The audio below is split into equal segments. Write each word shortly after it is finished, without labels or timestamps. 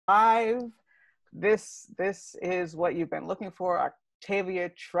live. This is what you've been looking for. Octavia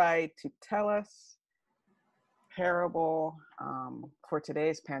tried to tell us parable for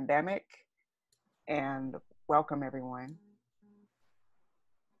today's pandemic. And welcome, everyone.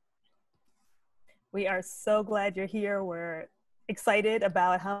 We are so glad you're here. We're excited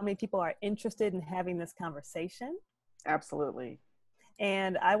about how many people are interested in having this conversation. Absolutely.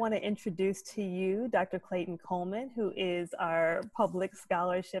 And I want to introduce to you Dr. Clayton Coleman, who is our public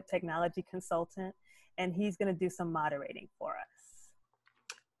scholarship technology consultant, and he's going to do some moderating for us.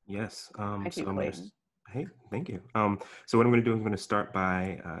 Yes. Thank you, Clayton. Hey, thank you. So what I'm going to do, I'm going to start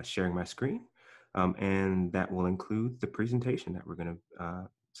by sharing my screen, and that will include the presentation that we're going to,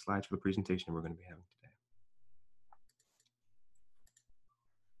 slides for the presentation we're going to be having today.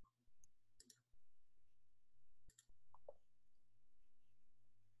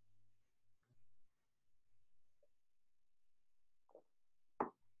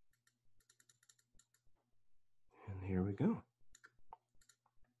 And here we go.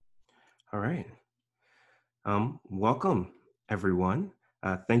 All right. Welcome, everyone.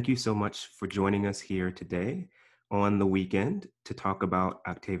 Thank you so much for joining us here today on the weekend to talk about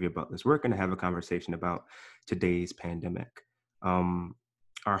Octavia Butler's work and to have a conversation about today's pandemic.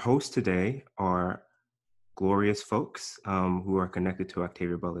 Our hosts today are glorious folks who are connected to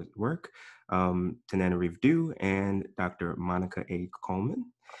Octavia Butler's work, Tananarive Due and Dr. Monica A. Coleman.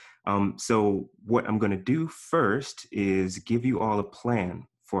 So what I'm going to do first is give you all a plan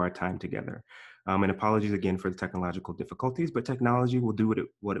for our time together. And apologies again for the technological difficulties, but technology will do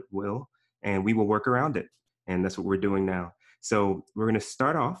what it will, and we will work around it. And that's what we're doing now. So we're going to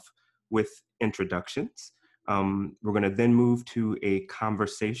start off with introductions. We're going to then move to a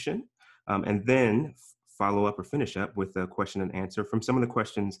conversation, and then follow up or finish up with a question and answer from some of the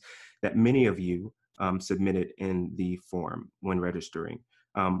questions that many of you submitted in the form when registering.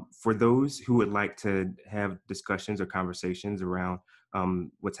 For those who would like to have discussions or conversations around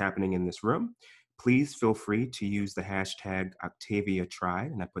what's happening in this room, please feel free to use the hashtag #OctaviaTried,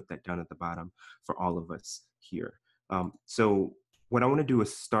 and I put that down at the bottom for all of us here. So what I want to do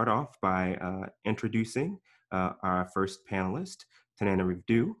is start off by introducing our first panelist, Tananarive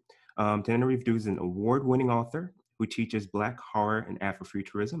Due. Tananarive Due is an award-winning author who teaches Black horror and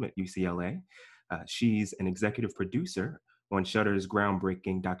Afrofuturism at UCLA. She's an executive producer on Shudder's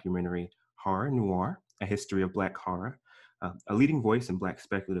groundbreaking documentary, Horror Noir, A History of Black Horror. A leading voice in Black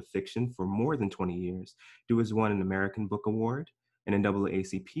speculative fiction for more than 20 years, Due has won an American Book Award, an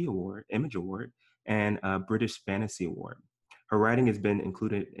NAACP Award, Image Award, and a British Fantasy Award. Her writing has been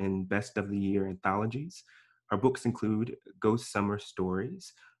included in Best of the Year anthologies. Her books include Ghost Summer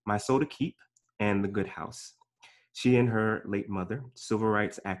Stories, My Soul to Keep, and The Good House. She and her late mother, civil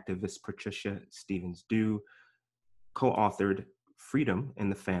rights activist Patricia Stevens Due, co-authored Freedom in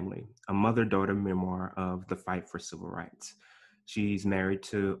the Family, a mother-daughter memoir of the fight for civil rights. She's married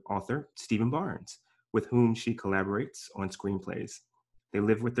to author Stephen Barnes, with whom she collaborates on screenplays. They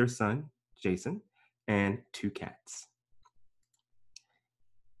live with their son, Jason, and 2 cats.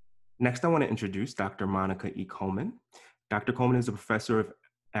 Next, I want to introduce Dr. Monica E. Coleman. Dr. Coleman is a professor of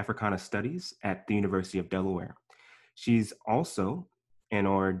Africana Studies at the University of Delaware. She's also an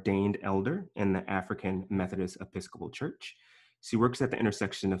ordained elder in the African Methodist Episcopal Church. She works at the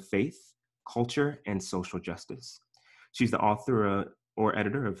intersection of faith, culture, and social justice. She's the author or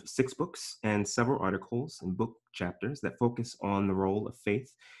editor of 6 books and several articles and book chapters that focus on the role of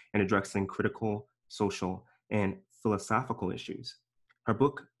faith in addressing critical, social, and philosophical issues. Her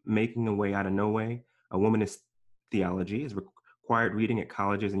book, Making a Way Out of No Way, A Womanist Theology, is required reading at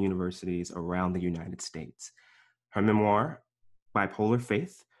colleges and universities around the United States. Her memoir, Bipolar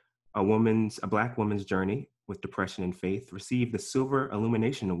Faith, a Black woman's journey with depression and faith, received the Silver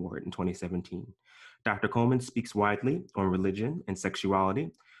Illumination Award in 2017. Dr. Coleman speaks widely on religion and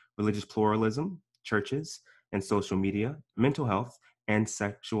sexuality, religious pluralism, churches and social media, mental health, and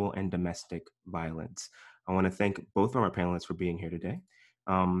sexual and domestic violence. I want to thank both of our panelists for being here today.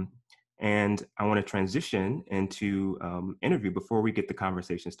 And I want to transition into interview before we get the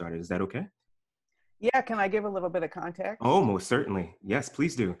conversation started. Is that okay? Yeah, can I give a little bit of context? Oh, most certainly. Yes,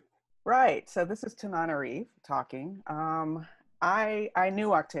 please do. Right, so this is Tananarive talking. I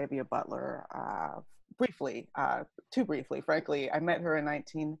knew Octavia Butler briefly, too briefly, frankly. I met her in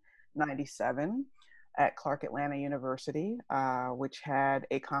 1997 at Clark Atlanta University, which had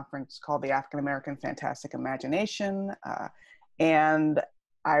a conference called the African American Fantastic Imagination. And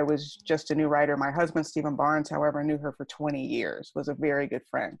I was just a new writer. My husband, Stephen Barnes, however, knew her for 20 years, was a very good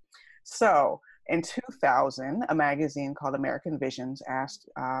friend. So in 2000, a magazine called American Visions asked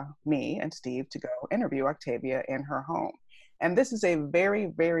me and Steve to go interview Octavia in her home. And this is a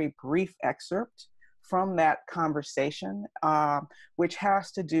very, very brief excerpt from that conversation, which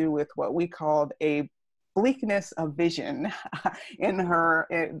has to do with what we called a bleakness of vision in her.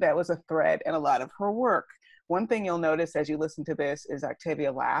 That was a thread in a lot of her work. One thing you'll notice as you listen to this is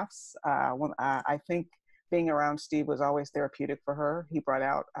Octavia laughs. I think being around Steve was always therapeutic for her. He brought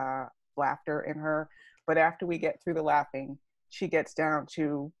out laughter in her. But after we get through the laughing, she gets down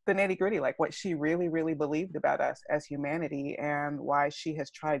to the nitty gritty, like what she really, really believed about us as humanity and why she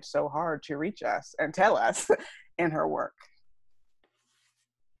has tried so hard to reach us and tell us in her work.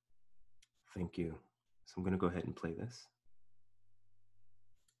 Thank you. So I'm going to go ahead and play this.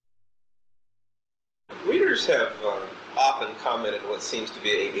 Readers have often commented what seems to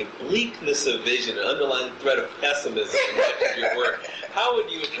be a bleakness of vision, an underlying thread of pessimism in much of your work. How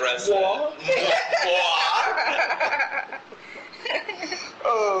would you address that?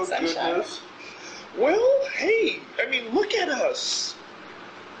 Oh, Sunshine. goodness. Well, hey, I mean, look at us.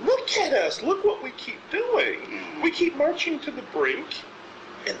 Look at us. Look what we keep doing. We keep marching to the brink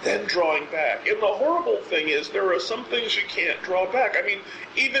and then drawing back. And the horrible thing is there are some things you can't draw back. I mean,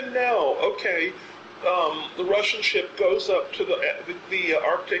 even now, okay, the Russian ship goes up to the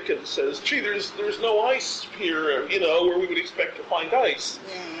Arctic and says, gee, there's no ice here, you know, where we would expect to find ice.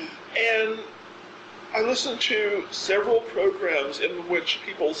 And I listened to several programs in which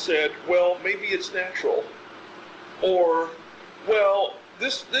people said, well, maybe it's natural. Or, well,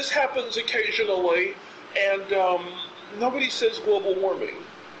 this happens occasionally, and nobody says global warming.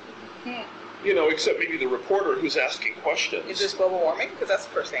 You know, except maybe the reporter who's asking questions. Is this global warming? Because that's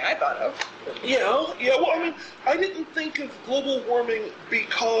the first thing I thought of. Yeah, well, I mean, I didn't think of global warming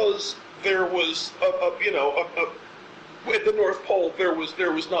because there was at the North Pole, there was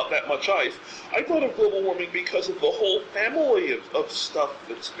not that much ice. I thought of global warming because of the whole family of stuff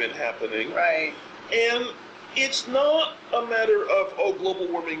that's been happening. Right. And it's not a matter of, oh, global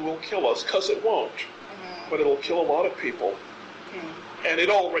warming will kill us, because it won't. But it'll kill a lot of people. And it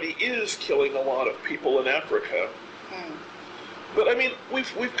already is killing a lot of people in Africa. But I mean,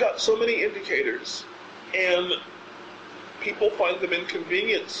 we've got so many indicators, and people find them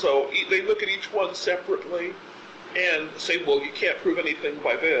inconvenient, so they look at each one separately and say, well, you can't prove anything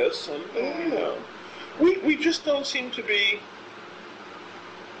by this, and you know, we just don't seem to be.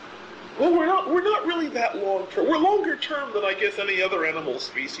 Well, we're not really that long term. We're longer term than I guess any other animal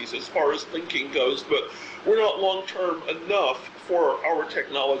species as far as thinking goes, but we're not long term enough for our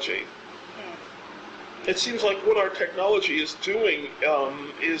technology. It seems like what our technology is doing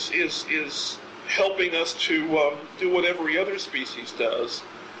is helping us to do what every other species does,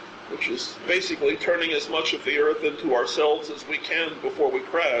 which is basically turning as much of the Earth into ourselves as we can before we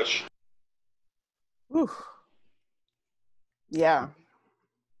crash. Oof. Yeah.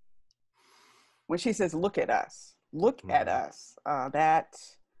 When she says, look at us, that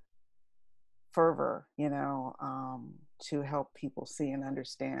fervor, you know, to help people see and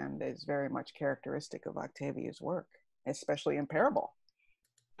understand is very much characteristic of Octavia's work, especially in parable.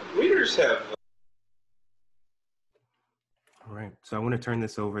 Readers have... All right, so I want to turn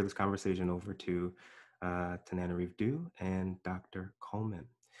this conversation over to Tananarive Due and Dr. Coleman.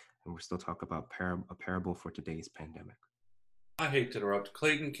 And we're still talking about a parable for today's pandemic. I hate to interrupt.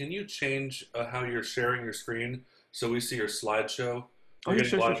 Clayton, can you change how you're sharing your screen so we see your slideshow? We're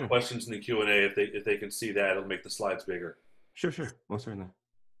getting a lot of questions in the Q&A. If they can see that, it'll make the slides bigger. Sure, most certainly.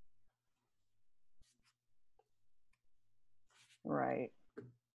 Right.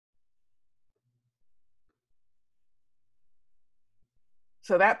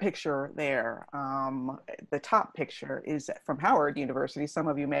 So that picture there, the top picture is from Howard University. Some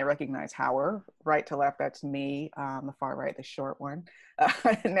of you may recognize Howard. Right to left, that's me. The far right, the short one.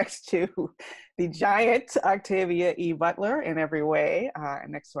 Next to the giant Octavia E. Butler in every way.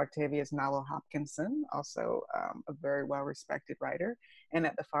 Next to Octavia is Nalo Hopkinson, also a very well-respected writer. And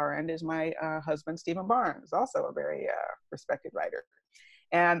at the far end is my husband, Stephen Barnes, also a very respected writer.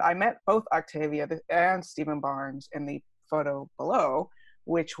 And I met both Octavia and Stephen Barnes in the photo below,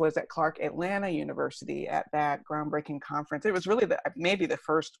 which was at Clark Atlanta University at that groundbreaking conference. It was really maybe the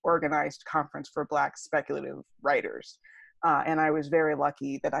first organized conference for Black speculative writers. And I was very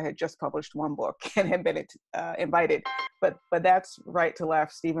lucky that I had just published one book and had been invited. But that's right to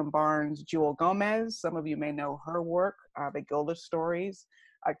left, Stephen Barnes, Jewel Gomez. Some of you may know her work, the Gilda Stories.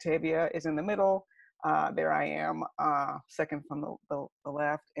 Octavia is in the middle. There I am, second from the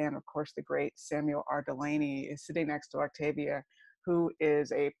left. And of course, the great Samuel R. Delaney is sitting next to Octavia, who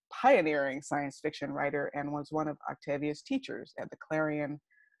is a pioneering science fiction writer and was one of Octavia's teachers at the Clarion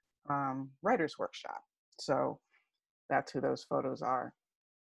Writers Workshop. So that's who those photos are.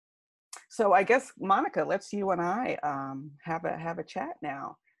 So I guess, Monica, let's you and I have a chat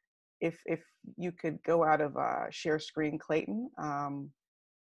now. If you could go out of share screen, Clayton,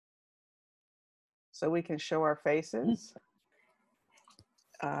 so we can show our faces.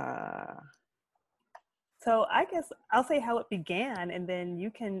 So I guess I'll say how it began, and then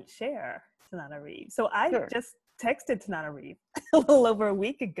you can share, Tananarive. So I just texted Tananarive a little over a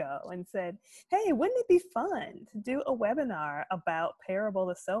week ago and said, hey, wouldn't it be fun to do a webinar about Parable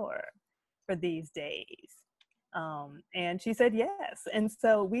the Sower for these days? And she said yes. And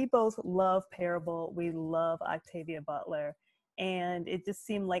so we both love Parable. We love Octavia Butler. And it just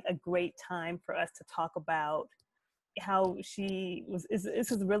seemed like a great time for us to talk about how this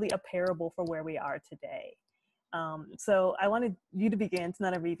is really a parable for where we are today. So I wanted you to begin,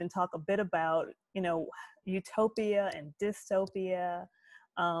 Tananarive, and talk a bit about, utopia and dystopia,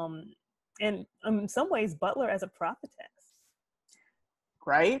 and in some ways, Butler as a prophetess.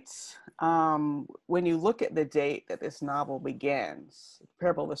 Right. When you look at the date that this novel begins,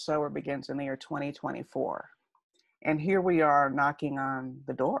 Parable of the Sower begins in the year 2024. And here we are knocking on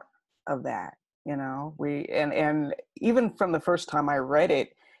the door of that. And even from the first time I read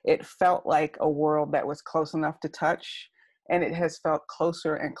it, it felt like a world that was close enough to touch, and it has felt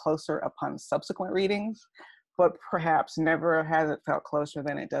closer and closer upon subsequent readings, but perhaps never has it felt closer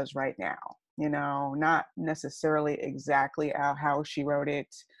than it does right now. Not necessarily exactly how she wrote it.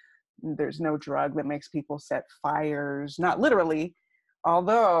 There's no drug that makes people set fires, not literally,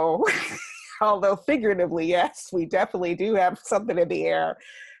 although figuratively, yes, we definitely do have something in the air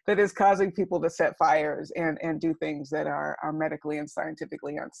that is causing people to set fires and do things that are medically and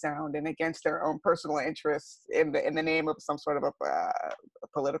scientifically unsound and against their own personal interests in the name of some sort of a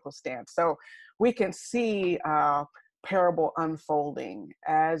political stance. So we can see Parable unfolding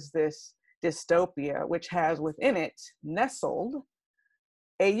as this dystopia, which has within it nestled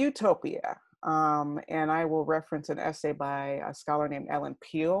a utopia. And I will reference an essay by a scholar named Ellen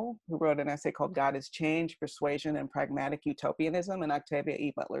Peel, who wrote an essay called God is Change, Persuasion, and Pragmatic Utopianism in Octavia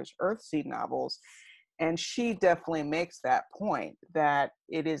E. Butler's Earthseed novels. And she definitely makes that point, that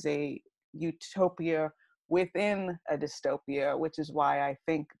it is a utopia within a dystopia, which is why I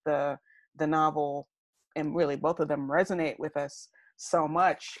think the novel, and really both of them, resonate with us so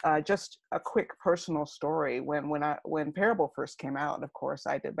much. Just a quick personal story. When Parable first came out, and of course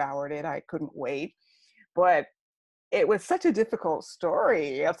I devoured it, I couldn't wait, but it was such a difficult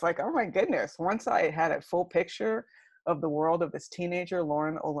story. It's like, oh my goodness. Once I had a full picture of the world of this teenager,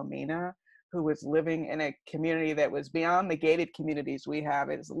 Lauren Olamina, who was living in a community that was beyond the gated communities we have.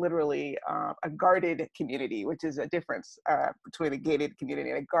 It's literally a guarded community, which is a difference between a gated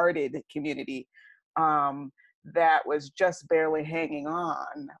community and a guarded community. That was just barely hanging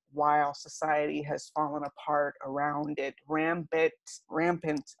on while society has fallen apart around it. Rampant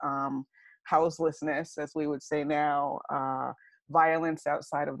houselessness, as we would say now, violence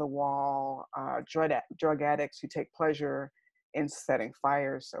outside of the wall, drug addicts who take pleasure in setting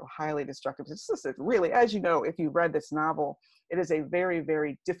fires, so highly destructive. It's just really, as you know, if you read this novel, it is a very,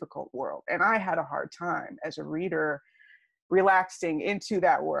 very difficult world. And I had a hard time as a reader relaxing into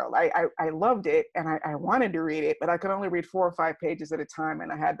that world. I loved it and I wanted to read it, but I could only read 4 or 5 pages at a time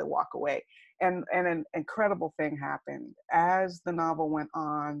and I had to walk away. And an incredible thing happened. As the novel went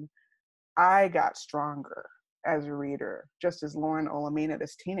on, I got stronger as a reader, just as Lauren Olamina,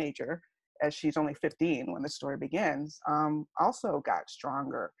 this teenager, as she's only 15 when the story begins, also got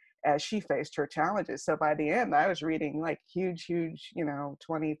stronger as she faced her challenges. So by the end, I was reading like huge,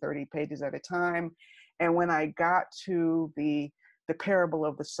 20, 30 pages at a time. And when I got to the parable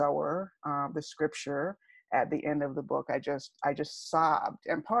of the sower, the scripture at the end of the book, I just sobbed.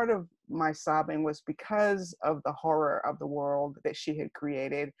 And part of my sobbing was because of the horror of the world that she had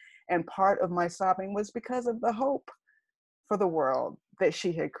created. And part of my sobbing was because of the hope for the world that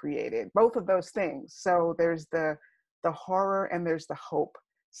she had created. Both of those things. So there's the horror and there's the hope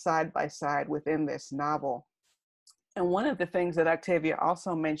side by side within this novel. And one of the things that Octavia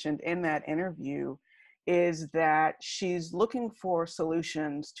also mentioned in that interview is that she's looking for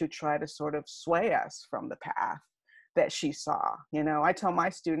solutions to try to sort of sway us from the path that she saw. I tell my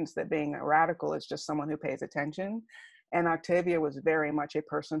students that being a radical is just someone who pays attention. And Octavia was very much a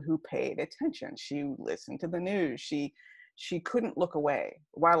person who paid attention. She listened to the news. She couldn't look away.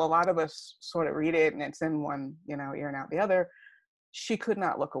 While a lot of us sort of read it and it's in one, ear and out the other, she could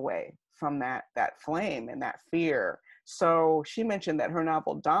not look away from that flame and that fear. So she mentioned that her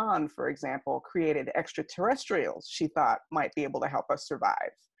novel Dawn, for example, created extraterrestrials she thought might be able to help us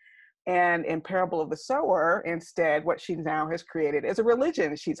survive. And in Parable of the Sower, instead, what she now has created is a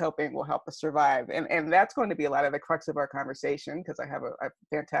religion she's hoping will help us survive. And that's going to be a lot of the crux of our conversation, because I have a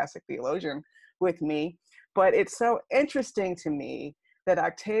fantastic theologian with me. But it's so interesting to me that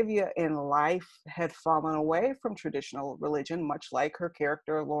Octavia in life had fallen away from traditional religion, much like her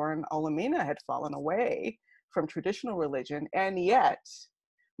character Lauren Olamina had fallen away from traditional religion. And yet,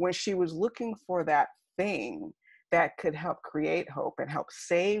 when she was looking for that thing that could help create hope and help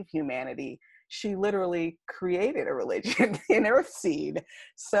save humanity, she literally created a religion in Earthseed.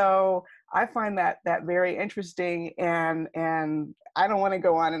 So I find that very interesting, and I don't want to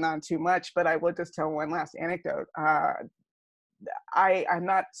go on and on too much, but I will just tell one last anecdote. I'm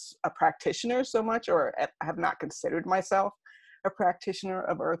not a practitioner so much, or I have not considered myself a practitioner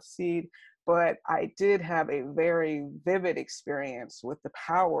of Earthseed, but I did have a very vivid experience with the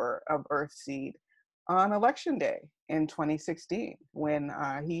power of Earthseed on election day in 2016, when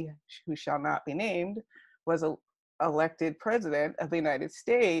he who shall not be named was elected president of the United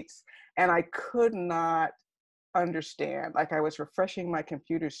States. And I could not understand, like I was refreshing my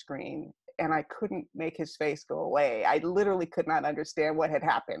computer screen and I couldn't make his face go away. I literally could not understand what had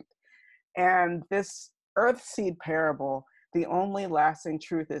happened. And this Earthseed parable, the only lasting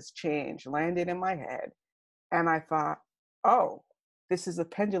truth is change, landed in my head. And I thought, oh, this is a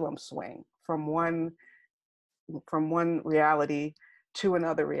pendulum swing from one reality to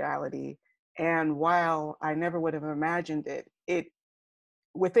another reality. And while I never would have imagined it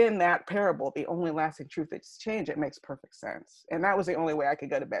within that parable, the only lasting truth is change, it makes perfect sense. And that was the only way I could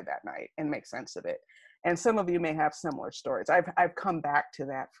go to bed that night and make sense of it. And some of you may have similar stories. I've come back to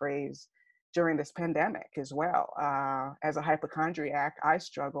that phrase during this pandemic as well. As a hypochondriac, I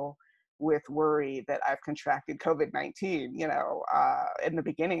struggle with worry that I've contracted COVID-19. In the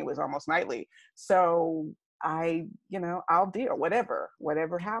beginning, it was almost nightly. So I'll deal, whatever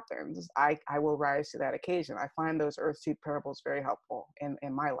happens, I will rise to that occasion. I find those Earthseed parables very helpful in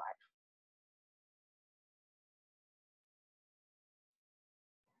my life.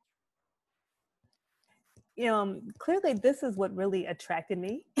 Clearly this is what really attracted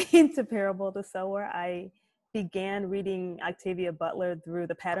me into Parable of the Sower. I began reading Octavia Butler through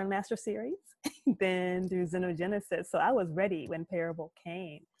the Pattern Master series, then through Xenogenesis. So I was ready when Parable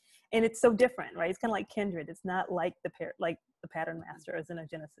came. And it's so different, right? It's kind of like Kindred. It's not like the Pattern Master or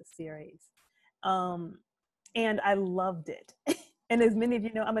Xenogenesis series. And I loved it. And as many of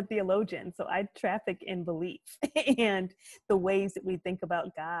you know, I'm a theologian, so I traffic in belief and the ways that we think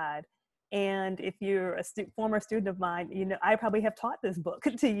about God. And if you're a former student of mine, I probably have taught this book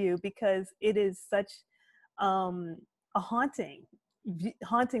to you, because it is such a hauntingly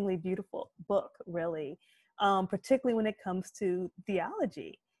beautiful book, really, particularly when it comes to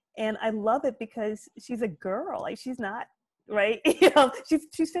theology. And I love it because she's a girl, like she's not, right?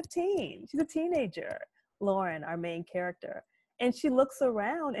 She's 15, she's a teenager, Lauren, our main character. And she looks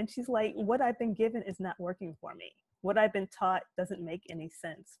around and she's like, what I've been given is not working for me. What I've been taught doesn't make any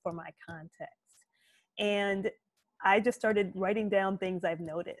sense for my context. And I just started writing down things I've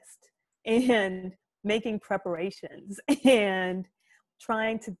noticed and making preparations and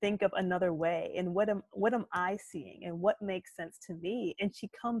trying to think of another way, and what am I seeing and what makes sense to me. And she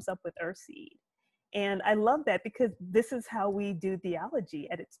comes up with Earthseed. And I love that, because this is how we do theology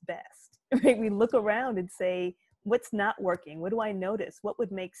at its best, right? We look around and say, what's not working? What do I notice? What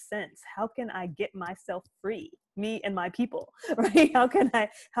would make sense? How can I get myself free? Me and my people, right? How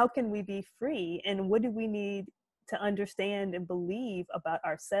can we be free? And what do we need to understand and believe about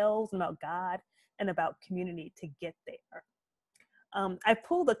ourselves, and about God, and about community to get there? I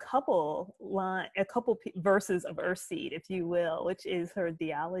pulled a couple verses of Earthseed, if you will, which is her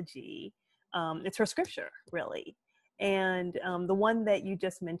theology. It's her scripture, really. And the one that you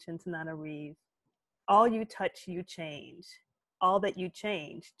just mentioned, Tananarive, all you touch, you change. All that you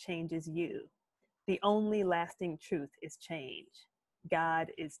change, changes you. The only lasting truth is change.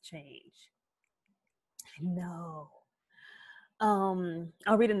 God is change. No.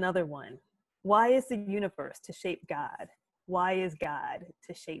 I'll read another one. Why is the universe to shape God? Why is God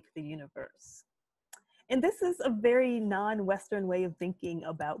to shape the universe? And this is a very non-Western way of thinking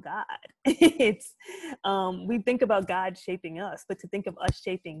about God. It's we think about God shaping us, but to think of us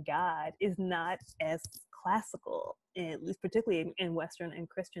shaping God is not as classical, at least particularly in Western and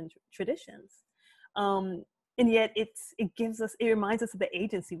Christian traditions. And yet it reminds us of the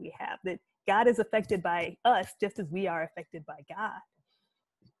agency we have, that God is affected by us just as we are affected by God.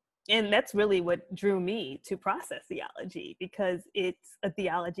 And that's really what drew me to process theology, because it's a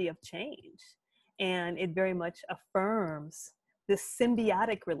theology of change. And it very much affirms this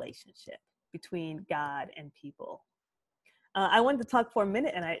symbiotic relationship between God and people. I wanted to talk for a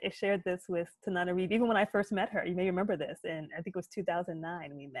minute, and I shared this with Tananarive even when I first met her. You may remember this, and I think it was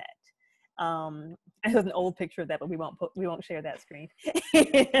 2009 we met. It was an old picture of that, but we won't share that screen.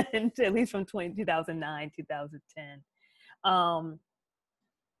 And at least from 2009, 2010.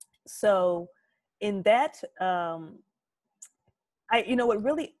 So in that,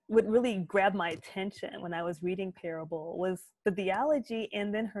 what really grabbed my attention when I was reading Parable was the theology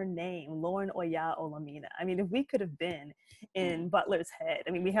and then her name, Lauren Oya Olamina. I mean, if we could have been in Butler's head,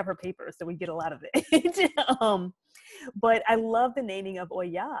 I mean, we have her papers, so we get a lot of it. But I love the naming of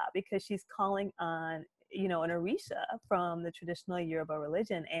Oya because she's calling on, an Orisha from the traditional Yoruba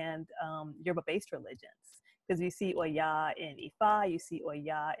religion and Yoruba-based religions. Because you see Oya in Ifa, you see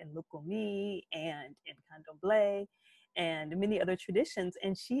Oya in Lukumi and in Candomblé, and many other traditions.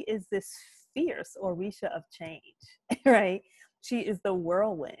 And she is this fierce Orisha of change, right? She is the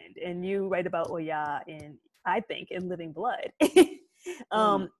whirlwind. And you write about Oya I think, in Living Blood.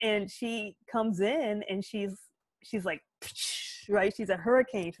 And she comes in and she's like, right? She's a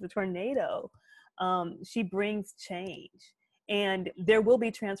hurricane, she's a tornado. She brings change. And there will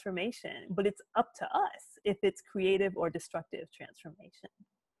be transformation, but it's up to us if it's creative or destructive transformation.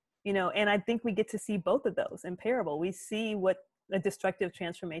 And I think we get to see both of those in Parable. We see what a destructive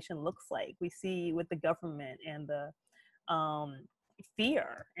transformation looks like. We see what the government and the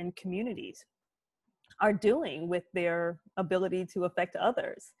fear and communities are doing with their ability to affect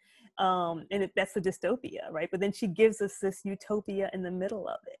others. And that's the dystopia, right? But then she gives us this utopia in the middle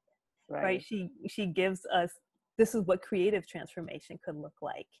of it, right? She gives us, this is what creative transformation could look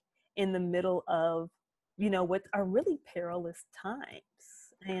like in the middle of, what are really perilous times.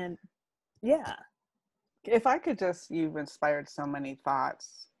 And yeah. If I could you've inspired so many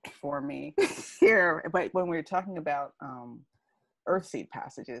thoughts for me here, but when we were talking about earthseed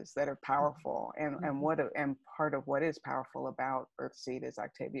passages that are powerful, and part of what is powerful about earthseed as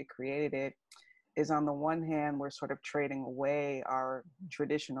Octavia created it is, on the one hand, we're sort of trading away our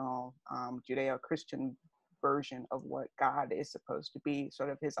traditional Judeo-Christian version of what God is supposed to be, sort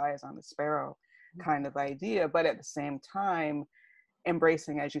of his eyes on the sparrow kind of idea, but at the same time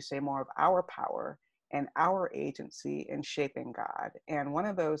embracing, as you say, more of our power and our agency in shaping God. And one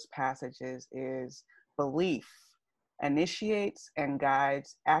of those passages is belief initiates and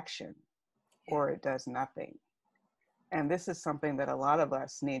guides action, or it does nothing. And this is something that a lot of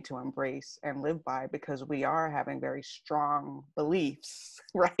us need to embrace and live by, because we are having very strong beliefs,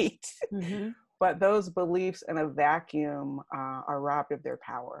 right? Mm-hmm. But those beliefs in a vacuum are robbed of their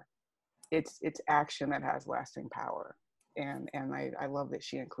power. It's action that has lasting power. And I love that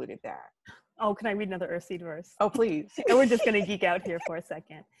she included that. Oh, can I read another Earthseed verse? Oh, please. And we're just going to geek out here for a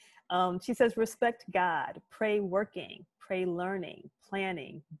second. She says, respect God, pray working, pray learning,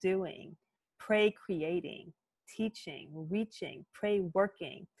 planning, doing, pray creating, teaching, reaching, pray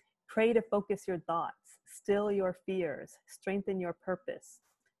working, pray to focus your thoughts, still your fears, strengthen your purpose,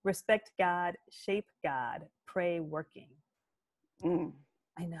 respect God, shape God, pray working.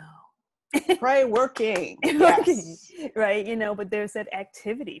 I know. Pray working. Working, right? But there's that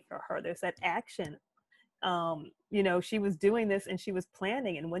activity for her. There's that action. She was doing this and she was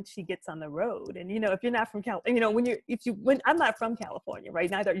planning. And once she gets on the road, and if you're not from California, I'm not from California,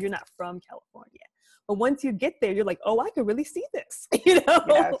 right? Neither you're not from California. But once you get there, you're like, oh, I could really see this.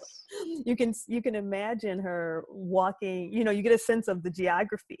 Yes. You can imagine her walking. You get a sense of the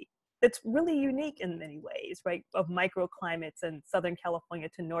geography. It's really unique in many ways, right? Of microclimates, and Southern California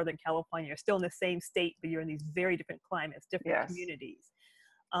to Northern California. You're still in the same state, but you're in these very different climates, different communities.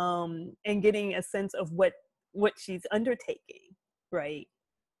 And getting a sense of what she's undertaking, right?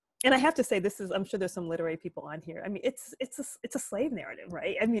 And I have to say, I'm sure there's some literary people on here. I mean, it's a slave narrative,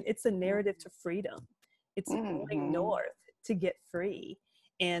 right? I mean, it's a narrative to freedom. It's going north to get free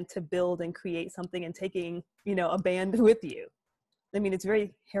and to build and create something, and taking, a band with you. I mean, it's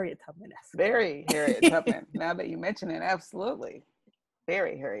very Harriet Tubman-esque. Very Harriet Tubman. Now that you mention it, absolutely.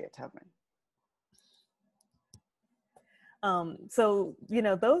 Very Harriet Tubman. So,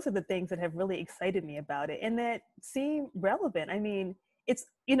 those are the things that have really excited me about it and that seem relevant. I mean, it's,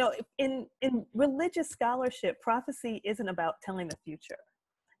 in religious scholarship, prophecy isn't about telling the future.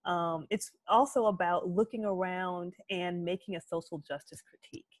 It's also about looking around and making a social justice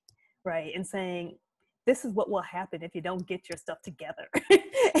critique, right? And saying, this is what will happen if you don't get your stuff together.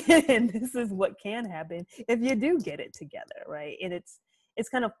 And this is what can happen if you do get it together, right? And it's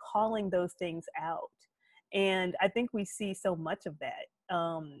kind of calling those things out. And I think we see so much of that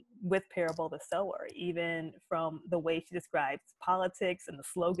with Parable the Sower, even from the way she describes politics and the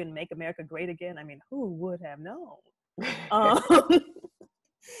slogan, Make America Great Again. I mean, who would have known?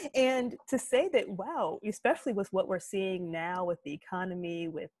 And to say that, wow, especially with what we're seeing now with the economy,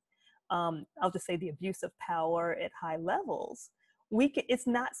 with, I'll just say the abuse of power at high levels, it's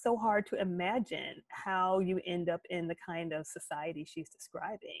not so hard to imagine how you end up in the kind of society she's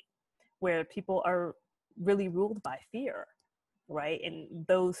describing, where people are really ruled by fear, right? And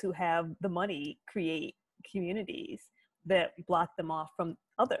those who have the money create communities that block them off from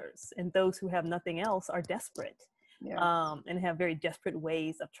others. And those who have nothing else are desperate, and have very desperate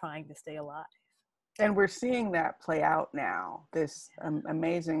ways of trying to stay alive. And we're seeing that play out now, this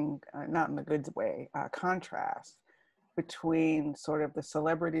amazing, not in the good way, contrast between sort of the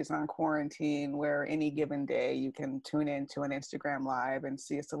celebrities on quarantine, where any given day you can tune into an Instagram live and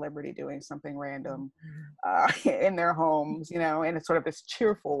see a celebrity doing something random in their homes, in a sort of this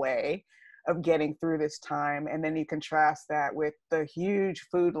cheerful way of getting through this time. And then you contrast that with the huge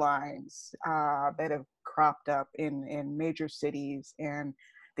food lines that have cropped up in major cities, and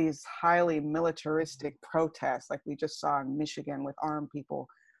these highly militaristic protests like we just saw in Michigan with armed people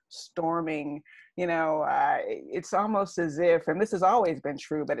storming. It's almost as if, and this has always been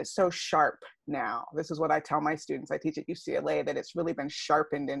true, but it's so sharp now. This is what I tell my students. I teach at UCLA that it's really been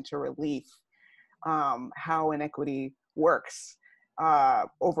sharpened into relief, how inequity works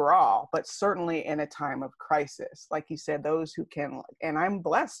overall, but certainly in a time of crisis. Like you said, those who can, and I'm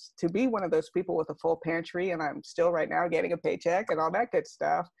blessed to be one of those people with a full pantry, and I'm still right now getting a paycheck and all that good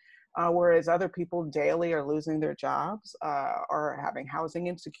stuff. Whereas other people daily are losing their jobs, or having housing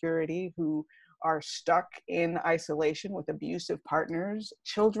insecurity, who are stuck in isolation with abusive partners.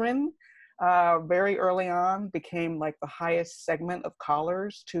 Children, very early on, became like the highest segment of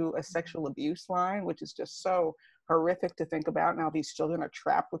callers to a sexual abuse line, which is just so horrific to think about. Now these children are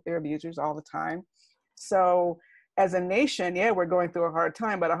trapped with their abusers all the time. So as a nation, we're going through a hard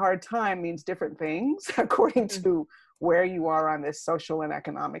time, but a hard time means different things according to where you are on this social and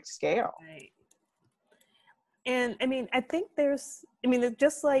economic scale. Right. And I think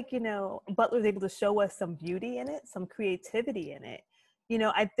just like, Butler was able to show us some beauty in it, some creativity in it.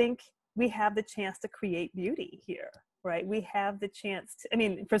 I think we have the chance to create beauty here, right? We have the chance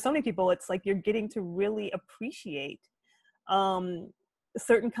to, for so many people, it's like you're getting to really appreciate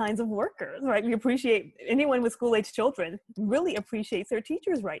certain kinds of workers, right? We appreciate, anyone with school-age children really appreciates their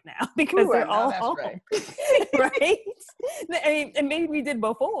teachers right now because they're all home, right? And maybe we did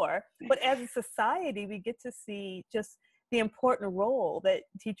before, but as a society, we get to see just the important role that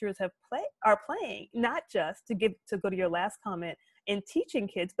teachers are playing, not just to go to your last comment, in teaching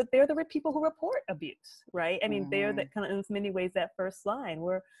kids, but they're the people who report abuse, right? They're that kind of, in many ways, that first line.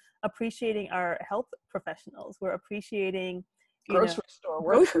 We're appreciating our health professionals. We're appreciating grocery store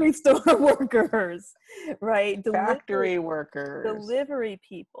workers, right? Factory workers, delivery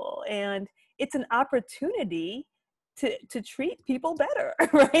people. And it's an opportunity to treat people better,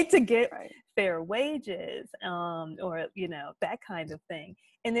 right? To get fair wages, or, that kind of thing.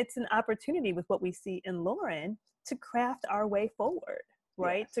 And it's an opportunity with what we see in Lauren to craft our way forward,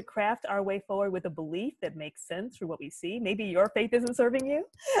 right? Yes. To craft our way forward with a belief that makes sense for what we see. Maybe your faith isn't serving you.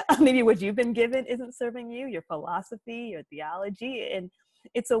 Maybe what you've been given isn't serving you, your philosophy, your theology. And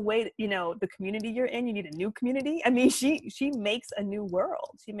it's a way that, the community you're in, you need a new community. She makes a new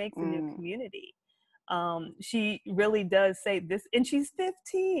world. She makes a new community. She really does say this, and she's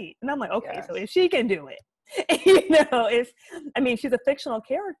 15. And I'm like, okay, so if she can do it, she's a fictional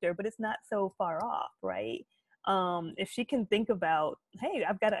character, but it's not so far off, right? If she can think about, hey,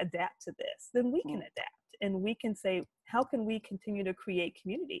 I've got to adapt to this, then we can adapt, and we can say, how can we continue to create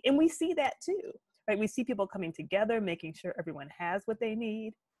community? And we see that too, right? We see people coming together, making sure everyone has what they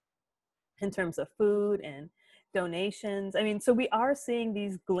need in terms of food and donations. So we are seeing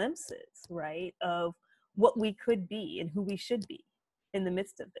these glimpses, right, of what we could be and who we should be in the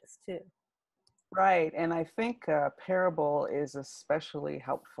midst of this too. Right, and I think Parable is especially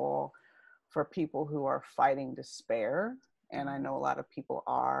helpful for people who are fighting despair. And I know a lot of people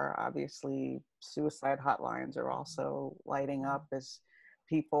are. Obviously, suicide hotlines are also lighting up as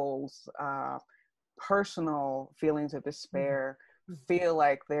people's personal feelings of despair feel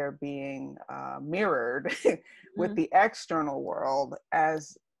like they're being mirrored with the external world,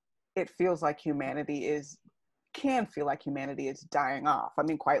 as it feels like humanity can feel like humanity is dying off.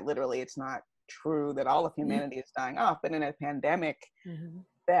 Quite literally, it's not true that all of humanity is dying off, but in a pandemic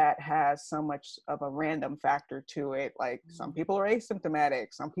that has so much of a random factor to it, like some people are asymptomatic,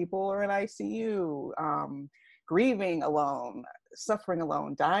 some people are in ICU, grieving alone, suffering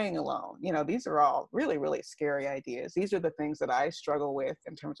alone, dying alone. These are all really, really scary ideas. These are the things that I struggle with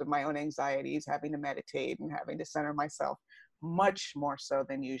in terms of my own anxieties, having to meditate and having to center myself much more so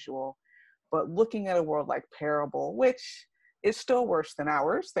than usual. But looking at a world like Parable, which It's still worse than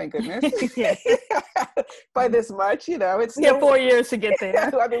ours, thank goodness. Yeah. By this much, you know, it's we have 4 years to get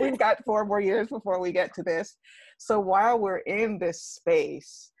there. I mean, we've got 4 more years before we get to this. So while we're in this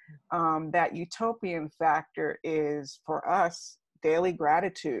space, that utopian factor is for us daily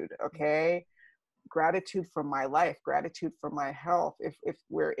gratitude, okay? Gratitude for my life, gratitude for my health. If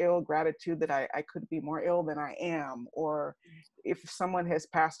we're ill, gratitude that I could be more ill than I am, or if someone has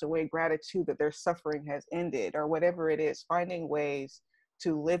passed away, gratitude that their suffering has ended, or whatever it is. Finding ways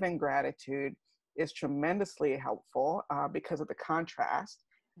to live in gratitude is tremendously helpful because of the contrast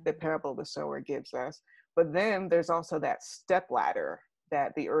that Parable of the Sower gives us. But then there's also that step ladder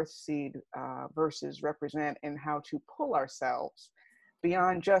that the earth seed verses represent, and how to pull ourselves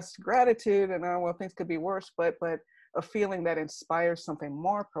beyond just gratitude and well, things could be worse, but a feeling that inspires something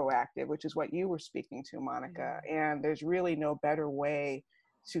more proactive, which is what you were speaking to, Monica. And there's really no better way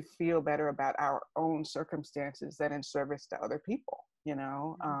to feel better about our own circumstances than in service to other people, you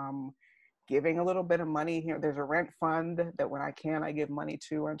know. Giving a little bit of money here. There's a rent fund that when I can, I give money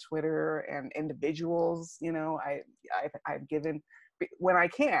to on Twitter, and individuals, you know, I've given when I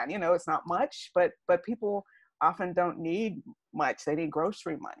can, you know. It's not much, but people often don't need much. They need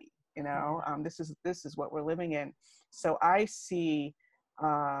grocery money, you know. This is what we're living in. So I see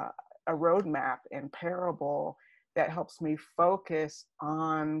a roadmap in Parable that helps me focus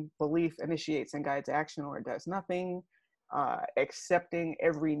on belief initiates and guides action, or it does nothing. Accepting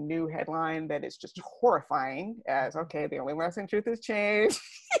every new headline that is just horrifying as, okay, the only lasting truth is change,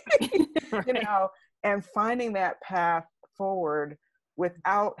 Right. you know, and finding that path forward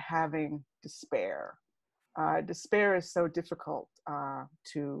without having despair. Despair is so difficult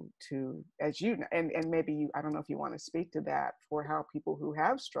to, as you know, and maybe you, I don't know if you want to speak to that, for how people who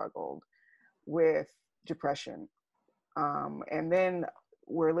have struggled with depression, and then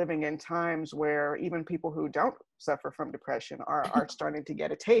we're living in times where even people who don't suffer from depression are starting to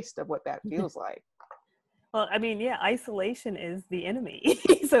get a taste of what that feels like. Well, I mean, yeah, isolation is the enemy,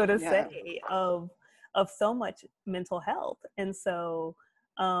 so to say, of so much mental health. And so,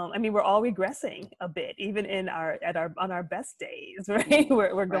 I mean, we're all regressing a bit, even on our best days, right?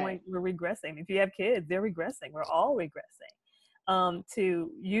 We're regressing. If you have kids, they're regressing. We're all regressing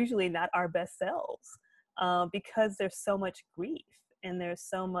to usually not our best selves, because there's so much grief and there's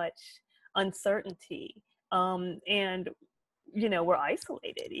so much uncertainty, and you know, we're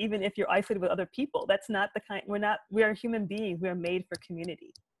isolated. Even if you're isolated with other people, that's not the kind. We are human beings. We are made for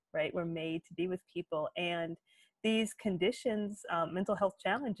community, right? We're made to be with people, and these conditions, mental health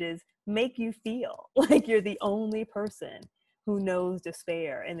challenges, make you feel like you're the only person who knows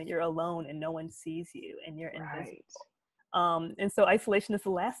despair, and that you're alone and no one sees you and you're invisible. And so isolation is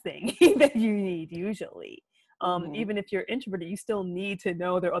the last thing that you need usually. Even if you're introverted, you still need to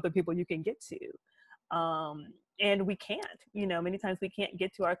know there are other people you can get to. And we can't, you know, many times we can't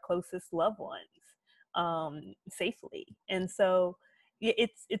get to our closest loved ones safely. And so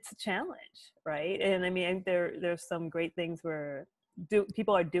it's a challenge, right? And I mean, there's some great things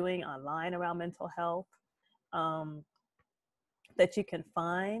people are doing online around mental health that you can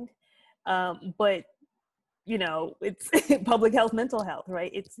find. But you know, it's public health, mental health,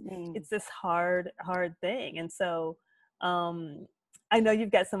 right? It's this hard thing. And so I know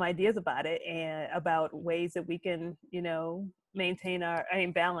you've got some ideas about it, and about ways that we can, you know, maintain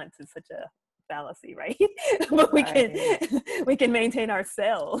balance is such a fallacy, right? But we can maintain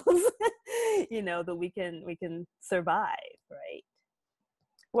ourselves, you know, that we can survive, right?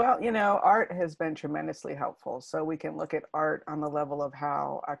 Well, you know, art has been tremendously helpful. So we can look at art on the level of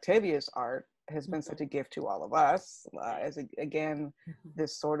how Octavia's art has been such a gift to all of us, again,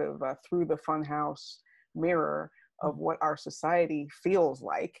 this sort of through the funhouse mirror of what our society feels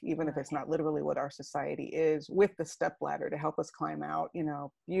like, even if it's not literally what our society is, with the stepladder to help us climb out, you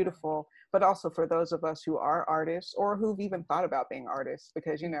know, beautiful. But also for those of us who are artists, or who've even thought about being artists,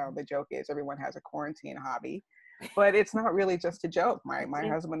 because, you know, the joke is everyone has a quarantine hobby. But it's not really just a joke. My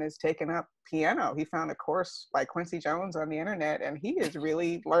husband has taken up piano. He found a course by Quincy Jones on the internet, and he is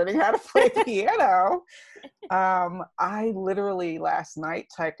really learning how to play piano. I literally last night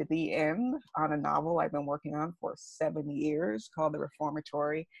typed the end on a novel I've been working on for 7 years called The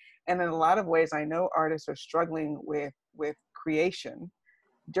Reformatory. And in a lot of ways, I know artists are struggling with creation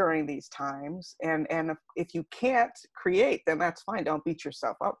during these times. And if you can't create, then that's fine. Don't beat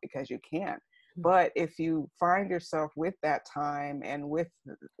yourself up because you can't. But if you find yourself with that time and with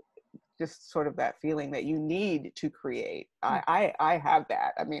just sort of that feeling that you need to create, I have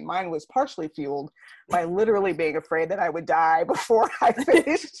that. I mean, mine was partially fueled by literally being afraid that I would die before I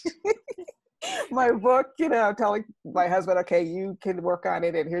finished. my book, telling my husband, okay, you can work on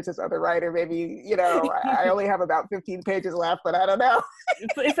it, and here's this other writer, maybe, I only have about 15 pages left, but I don't know.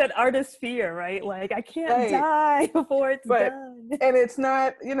 It's that artist fear, right? Like, I can't die before it's done. And it's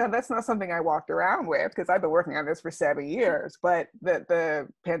not, that's not something I walked around with, because I've been working on this for 7 years, but the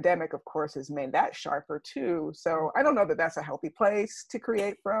pandemic, of course, has made that sharper too. So I don't know that that's a healthy place to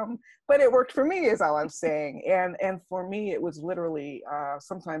create from, but it worked for me, is all I'm saying. And for me, it was literally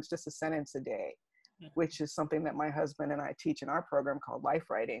sometimes just a sentence a day, which is something that my husband and I teach in our program called Life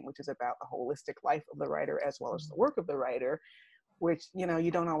Writing, which is about the holistic life of the writer as well as the work of the writer, which,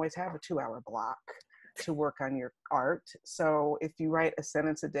 you don't always have a 2-hour block to work on your art. So if you write a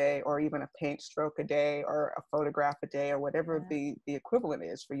sentence a day, or even a paint stroke a day, or a photograph a day, or whatever the equivalent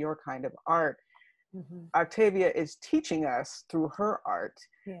is for your kind of art, Octavia is teaching us through her art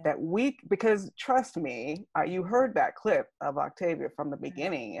that because trust me, you heard that clip of Octavia from the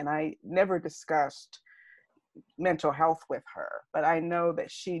beginning, and I never discussed mental health with her, but I know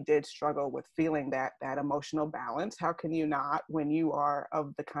that she did struggle with feeling that emotional balance. How can you not, when you are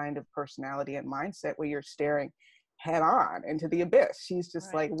of the kind of personality and mindset where you're staring head on into the abyss? She's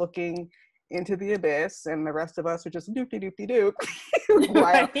just like looking into the abyss, and the rest of us are just doop-de-doop-de-doop.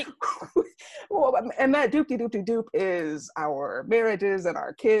 Well, and that doop-de-doop-de-doop is our marriages and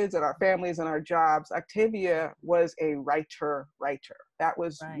our kids and our families and our jobs. Octavia was a writer. That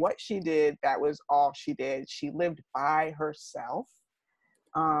was what she did. That was all she did. She lived by herself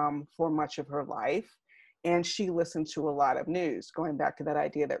for much of her life. And she listened to a lot of news, going back to that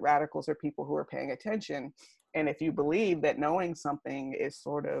idea that radicals are people who are paying attention. And if you believe that knowing something is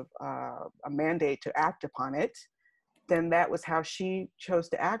sort of a mandate to act upon it, then that was how she chose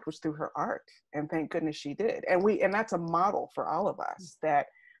to act, was through her art. And thank goodness she did. And that's a model for all of us, that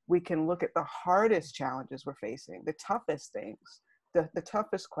we can look at the hardest challenges we're facing, the toughest things, the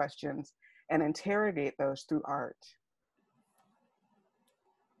toughest questions, and interrogate those through art.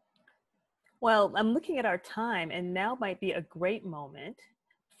 Well, I'm looking at our time, and now might be a great moment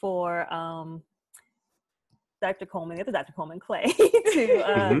for Dr. Coleman, the other Dr. Coleman, Clay,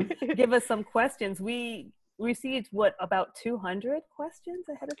 to give us some questions. We received, about 200 questions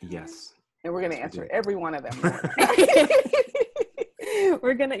ahead of time? Yes. And we're going to answer every one of them.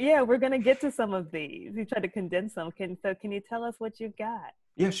 We're gonna get to some of these. We try to condense them. Can you tell us what you've got?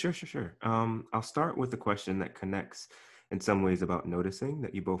 Yeah, sure. I'll start with a question that connects in some ways about noticing,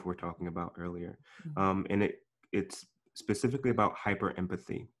 that you both were talking about earlier. And it's specifically about hyper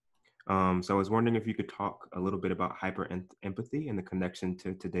empathy. So I was wondering if you could talk a little bit about hyper empathy and the connection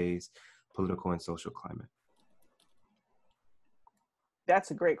to today's political and social climate.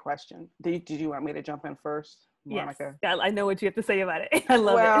 That's a great question. Did you want me to jump in first, Monica? Yes, I know what you have to say about it. I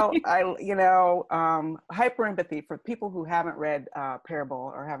love it. Hyper empathy, for people who haven't read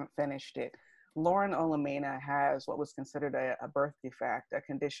Parable or haven't finished it, Lauren Olamena has what was considered a birth defect, a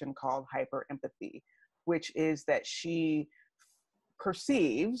condition called hyper empathy, which is that she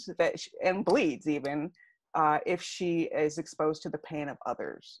perceives that and bleeds even if she is exposed to the pain of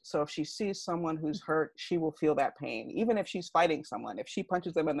others. So if she sees someone who's hurt, she will feel that pain. Even if she's fighting someone, if she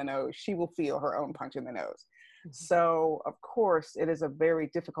punches them in the nose, she will feel her own punch in the nose. So of course, it is a very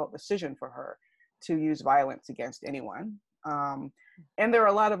difficult decision for her to use violence against anyone. And there are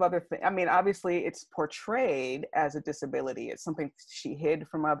a lot of other things. I mean, obviously it's portrayed as a disability. It's something she hid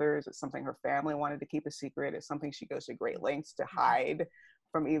from others. It's something her family wanted to keep a secret. It's something she goes to great lengths to hide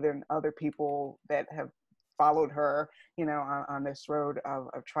from either other people that have followed her, on this road of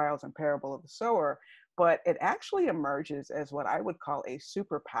trials and Parable of the Sower. But it actually emerges as what I would call a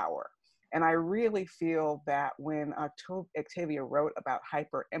superpower. And I really feel that when Octavia wrote about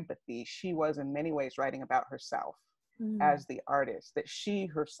hyper empathy, she was in many ways writing about herself as the artist, that she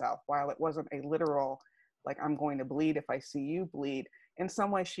herself, while it wasn't a literal, like, I'm going to bleed if I see you bleed, in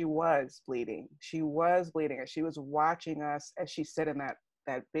some way she was bleeding. She was bleeding as she was watching us, as she said in that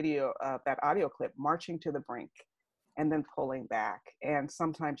video, that audio clip, marching to the brink and then pulling back. And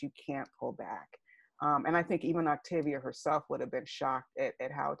sometimes you can't pull back. And I think even Octavia herself would have been shocked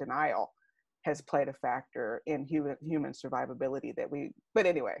at how denial has played a factor in human survivability but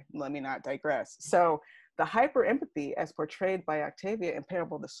anyway, let me not digress. So the hyper empathy as portrayed by Octavia in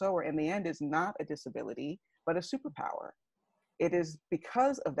Parable of the Sower in the end is not a disability, but a superpower. It is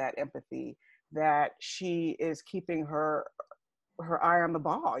because of that empathy that she is keeping her eye on the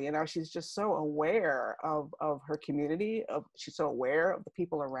ball. She's just so aware of her community, she's so aware of the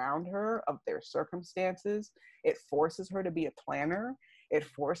people around her, of their circumstances. It forces her to be a planner. It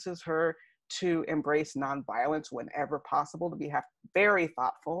forces her to embrace nonviolence whenever possible, to be very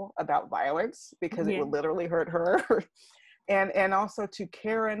thoughtful about violence because it would literally hurt her. And also to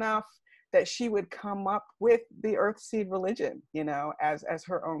care enough that she would come up with the Earthseed religion, you know, as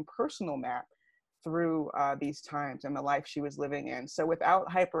her own personal map through these times and the life she was living in. So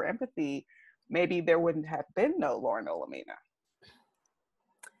without hyper empathy, maybe there wouldn't have been no Lauren Olamina.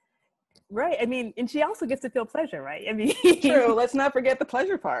 Right. I mean, and she also gets to feel pleasure, right? I mean, true. Let's not forget the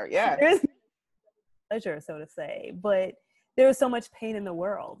pleasure part. Yeah. There's pleasure, so to say, but there was so much pain in the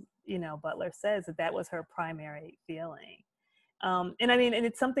world. You know, Butler says that was her primary feeling. And I mean, and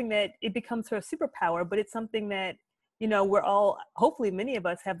it's something that it becomes her superpower, but it's something that, you know, we're all, hopefully many of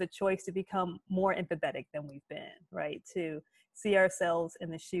us have the choice to become more empathetic than we've been, right? To see ourselves in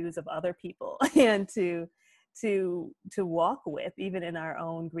the shoes of other people and to walk with, even in our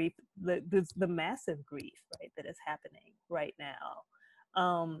own grief, the massive grief, right, that is happening right now.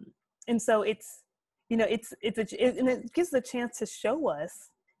 And so it's, you know, and it gives the chance to show us,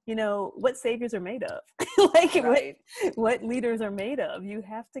 you know, what saviors are made of, like right. what leaders are made of. You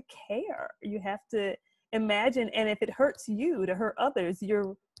have to care. You have to imagine, and if it hurts you to hurt others,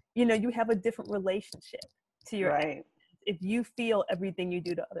 you have a different relationship to your right. actions if you feel everything you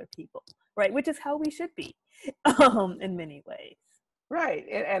do to other people, right? Which is how we should be, in many ways. Right,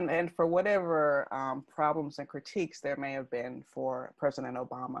 and for whatever problems and critiques there may have been for President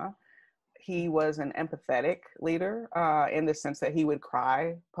Obama, he was an empathetic leader in the sense that he would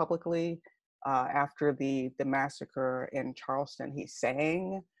cry publicly after the massacre in Charleston. He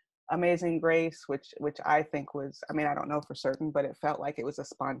sang Amazing Grace, which I think was, I mean, I don't know for certain, but it felt like it was a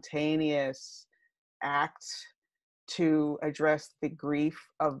spontaneous act to address the grief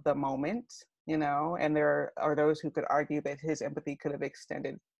of the moment, you know, and there are those who could argue that his empathy could have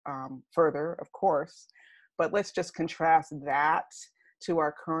extended further, of course, but let's just contrast that to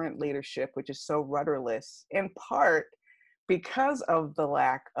our current leadership, which is so rudderless, in part because of the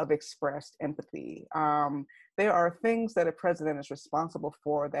lack of expressed empathy. There are things that a president is responsible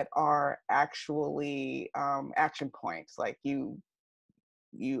for that are actually action points, like you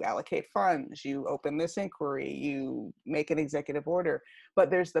allocate funds, you open this inquiry, you make an executive order.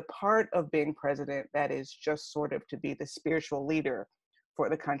 But there's the part of being president that is just sort of to be the spiritual leader for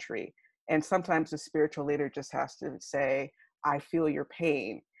the country. And sometimes the spiritual leader just has to say, I feel your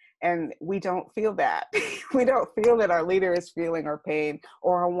pain. And we don't feel that. We don't feel that our leader is feeling our pain,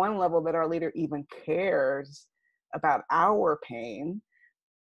 or on one level that our leader even cares about our pain,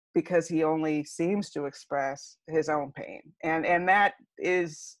 because he only seems to express his own pain. And that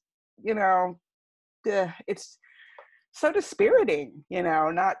is, you know, it's so dispiriting, you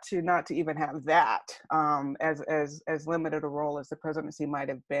know, not to even have that as limited a role as the presidency might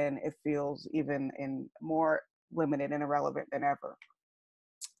have been. It feels even in more limited and irrelevant than ever.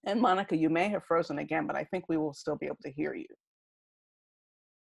 And Monica, you may have frozen again, but I think we will still be able to hear you.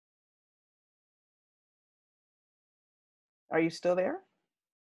 Are you still there?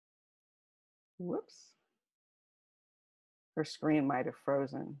 Whoops. Her screen might have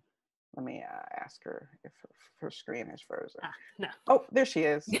frozen. Let me ask her if her screen is frozen. No. Oh, there she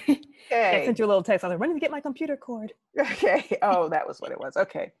is. Okay. I sent you a little text. I was like, running to get my computer cord. Okay. Oh, that was what it was.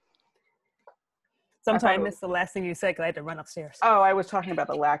 Okay. Sometimes I missed the last thing you said because I had to run upstairs. Oh, I was talking about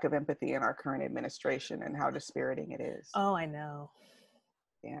the lack of empathy in our current administration and how dispiriting it is. Oh, I know.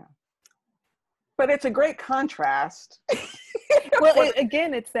 Yeah. But it's a great contrast. Well,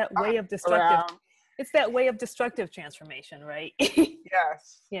 again, it's that way of destructive. It's that way of destructive transformation, right?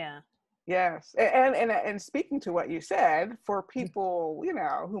 Yes. Yeah. Yes. And speaking to what you said, for people, you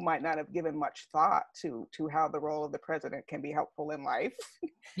know, who might not have given much thought to how the role of the president can be helpful in life,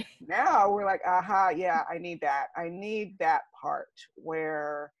 now we're like, aha, yeah, I need that. I need that part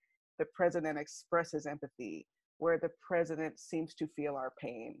where the president expresses empathy, where the president seems to feel our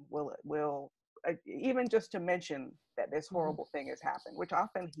pain, will even just to mention that this horrible thing has happened, which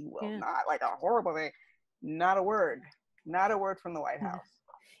often he will not, like a horrible thing, not a word from the White House.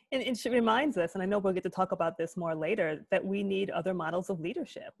 And it reminds us, and I know we'll get to talk about this more later, that we need other models of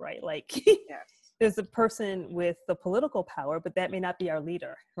leadership, right? Like there's a person with the political power, but that may not be our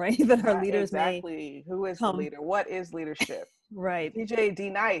leader, right? That our leaders exactly. Who is the leader? What is leadership? Right. DJ D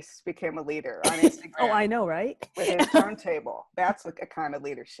Nice became a leader on Instagram. Oh, I know, right? With his turntable. That's a kind of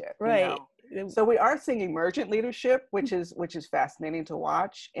leadership, right? You know? So we are seeing emergent leadership, which is fascinating to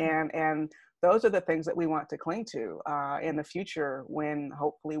watch, and those are the things that we want to cling to in the future, when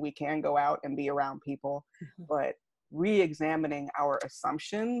hopefully we can go out and be around people, but re-examining our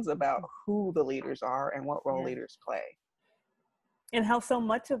assumptions about who the leaders are and what role leaders play. And how so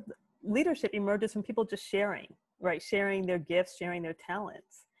much of leadership emerges from people just sharing, right? Sharing their gifts, sharing their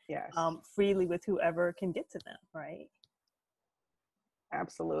talents, freely with whoever can get to them, right?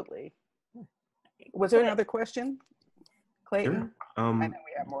 Absolutely. Was there another question, Clayton? Sure. I know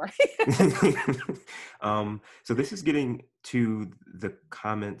we that more. So this is getting to the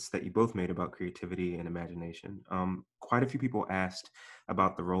comments that you both made about creativity and imagination. Quite a few people asked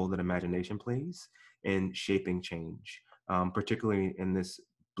about the role that imagination plays in shaping change, particularly in this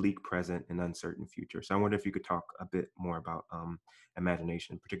bleak present and uncertain future. So I wonder if you could talk a bit more about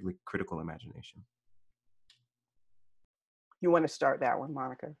imagination, particularly critical imagination. You want to start that one,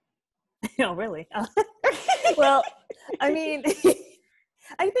 Monica? No, really? Well, I mean,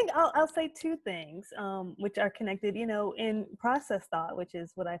 I think I'll say two things, which are connected, in process thought, which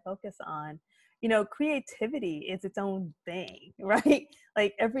is what I focus on. Creativity is its own thing, right?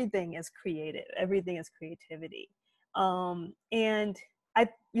 Like everything is creative, everything is creativity. And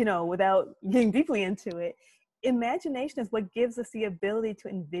without getting deeply into it, imagination is what gives us the ability to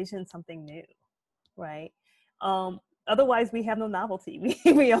envision something new, right? Otherwise, we have no novelty.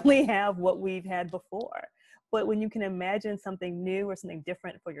 We only have what we've had before. But when you can imagine something new or something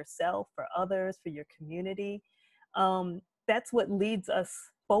different for yourself, for others, for your community, that's what leads us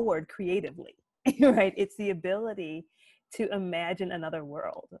forward creatively, right? It's the ability to imagine another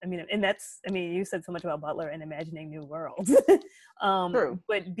world. You said so much about Butler and imagining new worlds. True.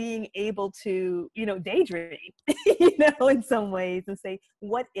 But being able to, daydream, in some ways and say,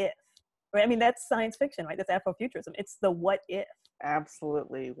 what if? Right? I mean, that's science fiction, right? That's Afrofuturism. It's the what if.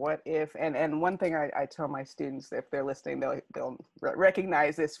 Absolutely. What if? And one thing I tell my students, if they're listening, they'll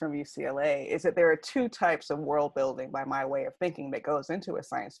recognize this from UCLA, is that there are two types of world building, by my way of thinking, that goes into a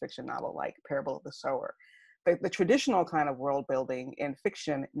science fiction novel like Parable of the Sower. The traditional kind of world building in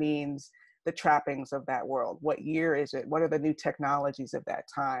fiction means the trappings of that world. What year is it? What are the new technologies of that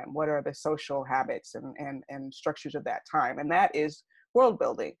time? What are the social habits and structures of that time? And that is world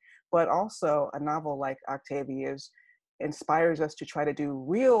building. But also a novel like Octavia's inspires us to try to do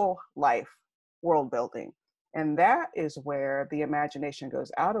real life world building. And that is where the imagination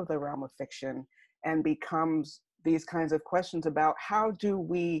goes out of the realm of fiction and becomes these kinds of questions about how do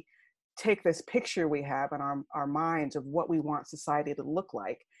we take this picture we have in our minds of what we want society to look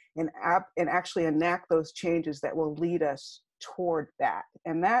like and actually enact those changes that will lead us toward that.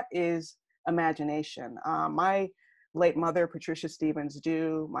 And that is imagination. My late mother, Patricia Stevens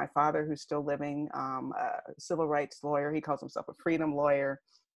Due, my father, who's still living, a civil rights lawyer, he calls himself a freedom lawyer,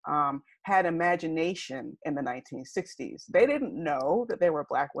 had imagination in the 1960s. They didn't know that there were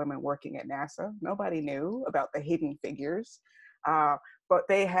Black women working at NASA. Nobody knew about the hidden figures. But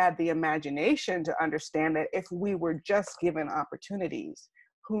they had the imagination to understand that if we were just given opportunities,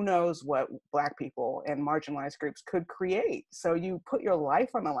 who knows what Black people and marginalized groups could create. So you put your life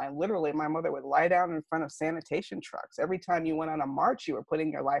on the line. Literally, my mother would lie down in front of sanitation trucks. Every time you went on a march, you were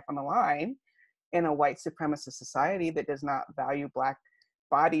putting your life on the line in a white supremacist society that does not value Black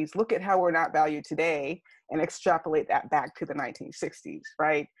bodies. Look at how we're not valued today and extrapolate that back to the 1960s,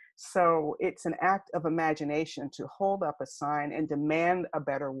 right? So it's an act of imagination to hold up a sign and demand a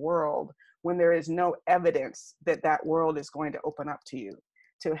better world when there is no evidence that that world is going to open up to you.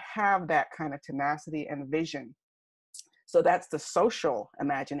 To have that kind of tenacity and vision. So that's the social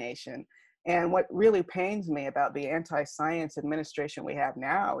imagination. And what really pains me about the anti-science administration we have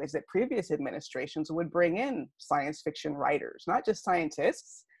now is that previous administrations would bring in science fiction writers, not just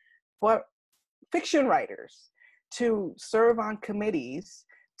scientists, but fiction writers to serve on committees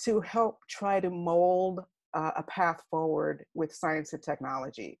to help try to mold a path forward with science and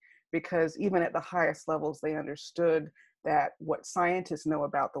technology. Because even at the highest levels, they understood that what scientists know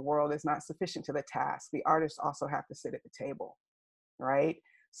about the world is not sufficient to the task. The artists also have to sit at the table, right?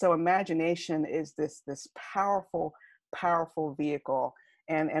 So imagination is this powerful, powerful vehicle.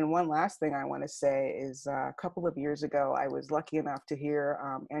 And one last thing I want to say is a couple of years ago, I was lucky enough to hear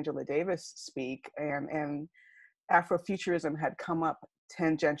Angela Davis speak, and Afrofuturism had come up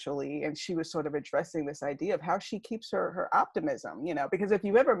tangentially, and she was sort of addressing this idea of how she keeps her optimism, because if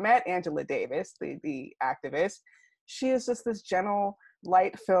you ever met Angela Davis, the activist, she is just this gentle,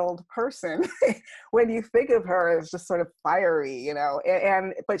 light-filled person. When you think of her as just sort of fiery,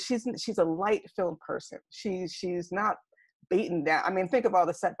 but she's a light-filled person. She's not beaten down. I mean, think of all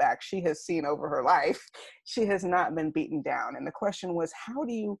the setbacks she has seen over her life. She has not been beaten down. And the question was, how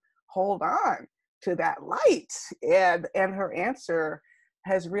do you hold on to that light? And her answer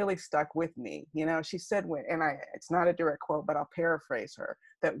has really stuck with me. She said, it's not a direct quote, but I'll paraphrase her,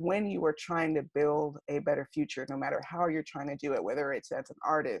 that when you are trying to build a better future, no matter how you're trying to do it, whether it's as an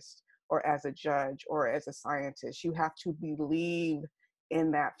artist or as a judge or as a scientist, you have to believe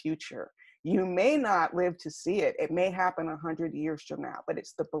in that future. You may not live to see it. It may happen 100 years from now, but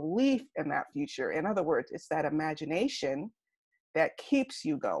it's the belief in that future. In other words, it's that imagination that keeps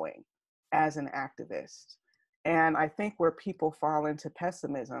you going as an activist. And I think where people fall into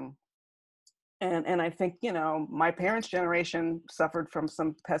pessimism, and I think, you know, my parents' generation suffered from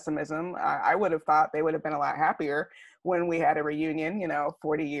some pessimism. I would have thought they would have been a lot happier when we had a reunion, you know,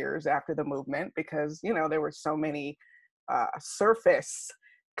 40 years after the movement, because, you know, there were so many surface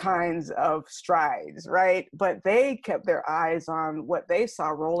kinds of strides, right? But they kept their eyes on what they saw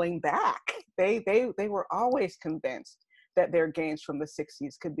rolling back. They were always convinced that their gains from the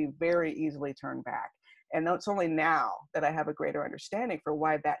 60s could be very easily turned back. And it's only now that I have a greater understanding for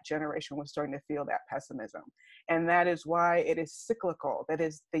why that generation was starting to feel that pessimism. And that is why it is cyclical. That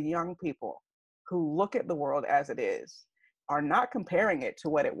is, the young people who look at the world as it is are not comparing it to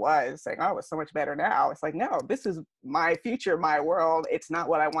what it was, saying, oh, it's so much better now. It's like, no, this is my future, my world. It's not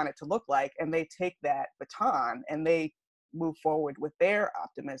what I want it to look like. And they take that baton and they move forward with their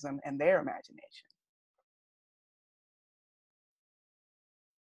optimism and their imagination.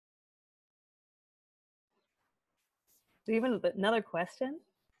 Do you have another question?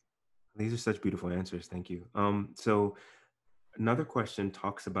 These are such beautiful answers. Thank you. So another question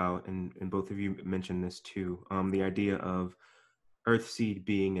talks about, and both of you mentioned this too, the idea of Earthseed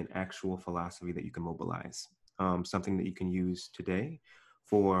being an actual philosophy that you can mobilize, something that you can use today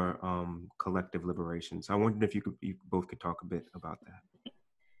for collective liberation. So I wondered if you both could talk a bit about that.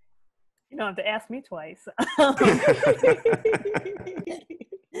 You don't have to ask me twice.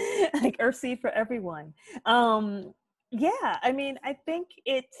 Like Earthseed for everyone. Yeah, I mean, I think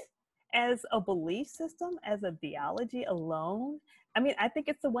it, as a belief system, as a theology alone, I mean, I think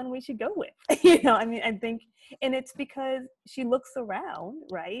it's the one we should go with. You know, I mean, I think, and it's because she looks around,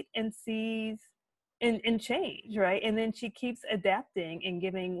 right, and sees in change, right, and then she keeps adapting and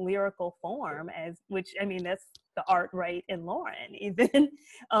giving lyrical form, as which, I mean, that's the art, right, in Lauren. Even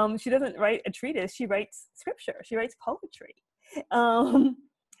she doesn't write a treatise; she writes scripture, she writes poetry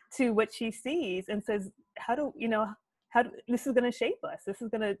to what she sees, and says, how do you know? This is going to shape us. This is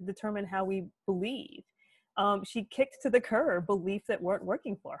going to determine how we believe. She kicked to the curb beliefs that weren't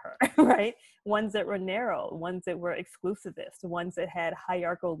working for her, right? Ones that were narrow, ones that were exclusivist, ones that had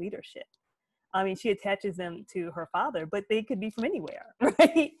hierarchical leadership. I mean, she attaches them to her father, but they could be from anywhere,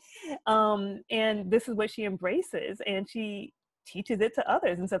 right? And this is what she embraces, and she teaches it to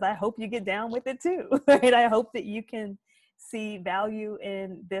others and says, I hope you get down with it too, right? I hope that you can see value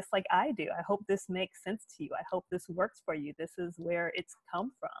in this like I do. I hope this makes sense to you. I hope this works for you. This is where it's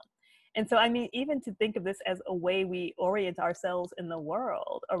come from. And so, I mean, even to think of this as a way we orient ourselves in the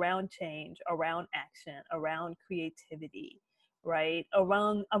world around change, around action, around creativity, right?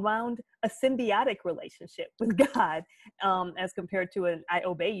 Around a symbiotic relationship with God, as compared to an I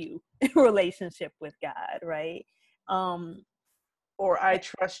obey you relationship with God, right? Or I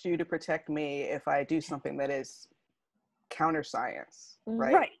trust you to protect me if I do something that is counter science,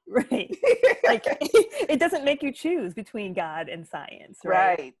 right? Right. Like, it doesn't make you choose between God and science,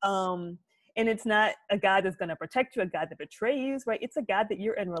 right? And it's not a God that's going to protect you, a God that betrays, right? It's a God that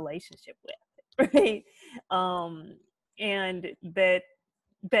you're in relationship with, right? And that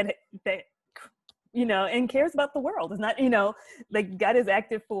you know, and cares about the world. It's not, you know, like God is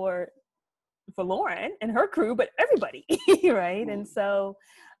active for Lauren and her crew, but everybody, right? And so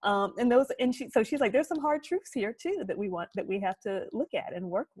she's like, there's some hard truths here too that we have to look at and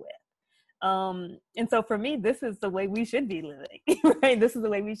work with. And so for me, this is the way we should be living, right? This is the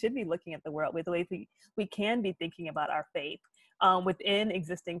way we should be looking at the world, with the way we can be thinking about our faith within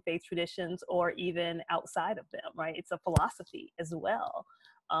existing faith traditions or even outside of them, right? It's a philosophy as well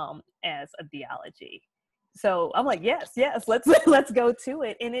as a theology. So I'm like, yes, let's go to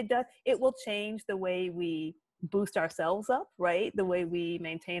it. And it will change the way we boost ourselves up, right? The way we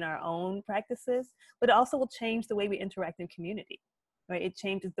maintain our own practices, but it also will change the way we interact in community, right? It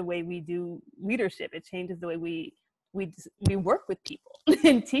changes the way we do leadership. It changes the way we work with people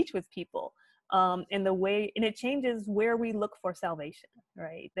and teach with people. And it changes where we look for salvation,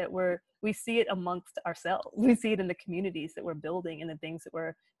 right? That we see it amongst ourselves. We see it in the communities that we're building and the things that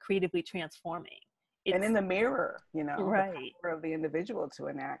we're creatively transforming. And in the mirror, you know, right, the power of the individual to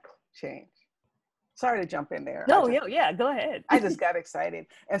enact change. Sorry to jump in there. No, yeah, go ahead. I just got excited.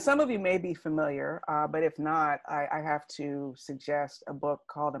 And some of you may be familiar, but if not, I have to suggest a book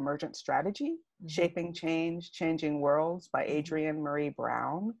called Emergent Strategy, Shaping Change, Changing Worlds by Adrienne Marie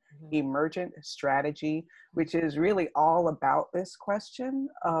Brown. Emergent Strategy, which is really all about this question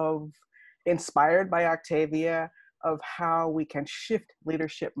of, inspired by Octavia, of how we can shift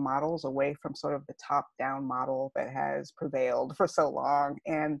leadership models away from sort of the top-down model that has prevailed for so long,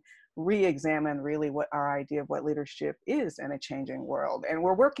 and re-examine really what our idea of what leadership is in a changing world. And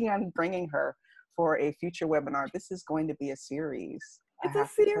we're working on bringing her for a future webinar. This is going to be a series. It's a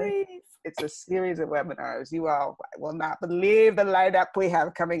series. it's a series of webinars. You all will not believe the lineup we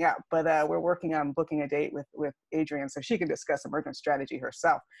have coming up, but we're working on booking a date with Adrienne so she can discuss emergent strategy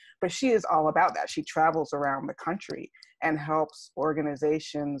herself. But she is all about that. She travels around the country and helps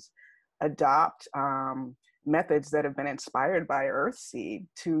organizations adopt methods that have been inspired by Earthseed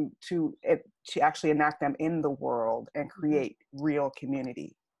to actually enact them in the world and create real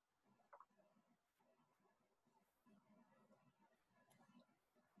community.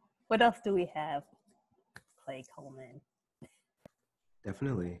 What else do we have, Clay Coleman?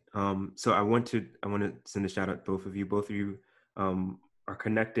 Definitely. So I want to send a shout out to both of you. Both of you are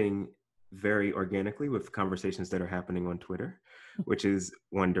connecting very organically with conversations that are happening on Twitter, which is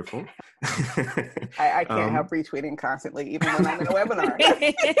wonderful. I can't help retweeting constantly, even when I'm in a webinar.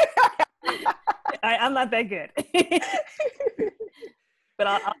 I'm not that good. But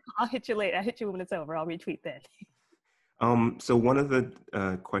I'll hit you later. I'll hit you when it's over. I'll retweet then. So one of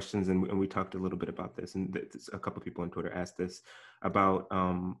the questions, and we talked a little bit about this, and a couple of people on Twitter asked this about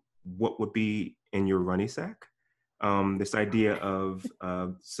what would be in your runny sack. This idea of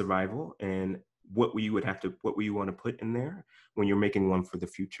survival and what you want to put in there when you're making one for the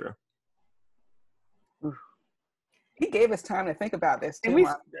future. He gave us time to think about this too. And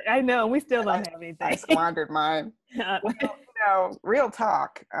I know, we still don't have anything. I squandered mine. Well, real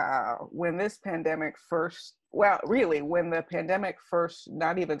talk. When this pandemic first, when the pandemic first,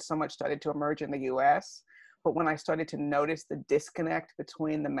 not even so much started to emerge in the U.S., but when I started to notice the disconnect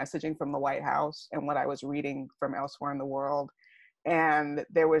between the messaging from the White House and what I was reading from elsewhere in the world, and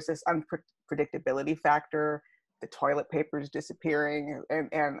there was this unpredictability factor. The toilet paper's disappearing,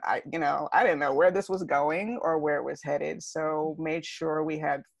 and I didn't know where this was going or where it was headed. So made sure we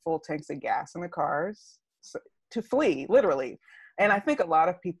had full tanks of gas in the cars to flee, literally. And I think a lot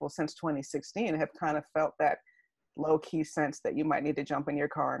of people since 2016 have kind of felt that low-key sense that you might need to jump in your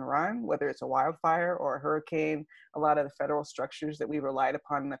car and run, whether it's a wildfire or a hurricane. A lot of the federal structures that we relied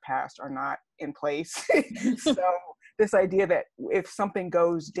upon in the past are not in place. So this idea that if something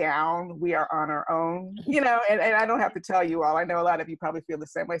goes down, we are on our own, and I don't have to tell you all, I know a lot of you probably feel the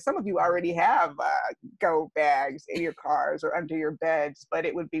same way. Some of you already have go bags in your cars or under your beds, but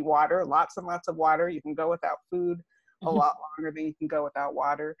it would be water, lots and lots of water. You can go without food a lot longer than you can go without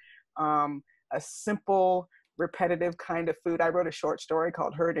water. A simple, repetitive kind of food. I wrote a short story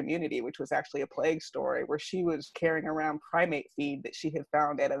called Herd Immunity, which was actually a plague story where she was carrying around primate feed that she had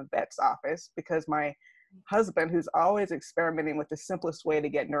found at a vet's office because my husband, who's always experimenting with the simplest way to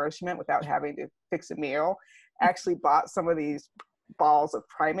get nourishment without having to fix a meal, actually bought some of these balls of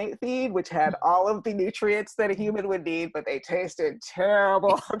primate feed, which had all of the nutrients that a human would need, but they tasted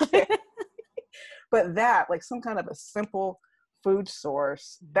terrible. But that, like some kind of a simple food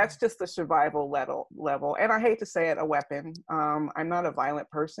source, that's just the survival level. And I hate to say it, a weapon. I'm not a violent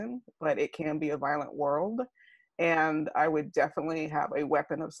person, but it can be a violent world. And I would definitely have a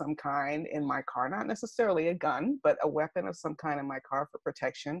weapon of some kind in my car, not necessarily a gun, but a weapon of some kind in my car for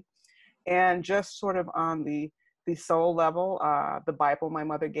protection. And just sort of on the soul level, the Bible my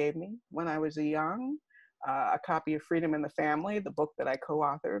mother gave me when I was young, a copy of Freedom in the Family, the book that I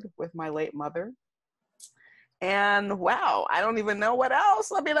co-authored with my late mother. And wow, I don't even know what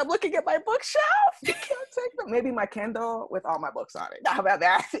else. I mean, I'm looking at my bookshelf. You can't take them. Maybe my Kindle with all my books on it. How about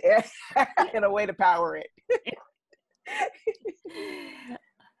that? In a way to power it.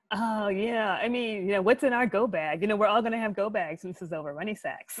 Oh yeah. I mean, what's in our go bag? We're all gonna have go bags since this is over, runny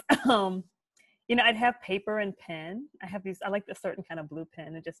sacks. I'd have paper and pen. I like a certain kind of blue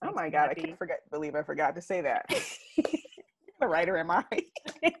pen. It just oh my God, happy. Believe I forgot to say that. The writer am I?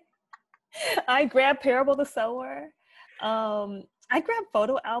 I grab Parable the Sower. I grab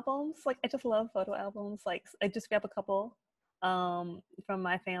photo albums. Like I just love photo albums. Like I just grab a couple from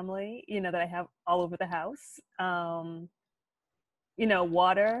my family, that I have all over the house.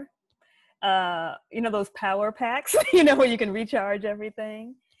 Water. Those power packs, where you can recharge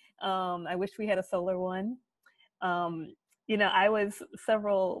everything. I wish we had a solar one. I was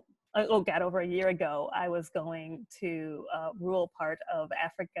over a year ago, I was going to a rural part of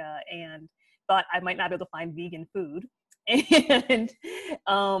Africa and thought I might not be able to find vegan food. And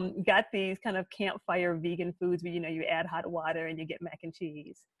got these kind of campfire vegan foods where, you add hot water and you get mac and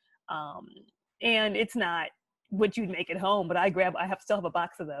cheese. And it's not what you'd make at home, but I still have a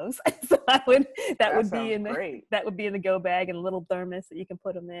box of those. So that would be in the go bag and a little thermos that you can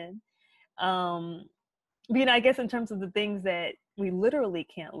put them in. I guess in terms of the things that we literally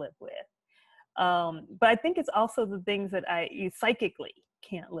can't live with. But I think it's also the things that you psychically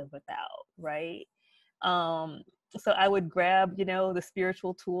can't live without, right? So I would grab, the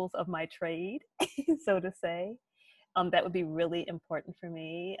spiritual tools of my trade, so to say. That would be really important for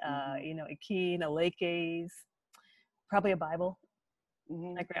me. You know, a key, a Lake's, probably a Bible,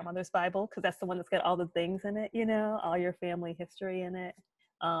 my grandmother's Bible, because that's the one that's got all the things in it, you know, all your family history in it,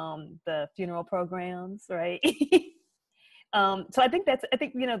 the funeral programs, right? So I think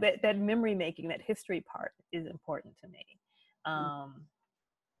you know, that memory making, that history part is important to me.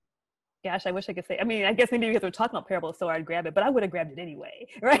 Gosh, I wish I could say, I mean, I guess maybe because we're talking about parables, so I'd grab it, but I would have grabbed it anyway,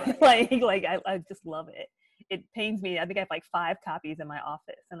 right? Like I just love it. It pains me. I think I have like 5 copies in my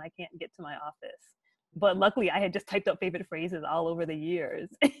office and I can't get to my office. But luckily I had just typed up favorite phrases all over the years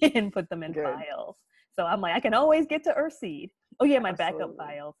and put them in files. So I'm like, I can always get to Earthseed. Oh yeah, my backup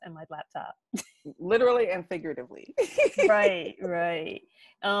files and my laptop. Literally and figuratively. Right.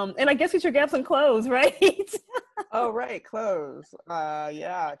 And I guess we should grab some clothes, right? Oh, right, clothes.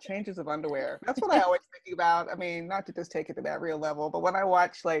 Yeah, changes of underwear. That's what I always think about. I mean, not to just take it to that real level, but when I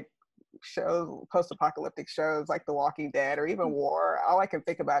watch like shows, post-apocalyptic shows like The Walking Dead or even War, all I can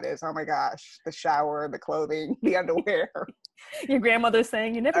think about is, oh my gosh, the shower, the clothing, the underwear. Your grandmother's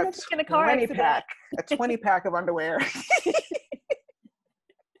saying, you never get in a car accident. A 20-pack of underwear.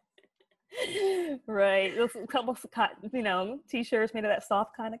 Right. Those couple of cotton, you know, t-shirts made of that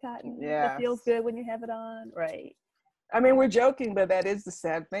soft kind of cotton. Yeah. That feels good when you have it on. Right. I mean, we're joking, but that is the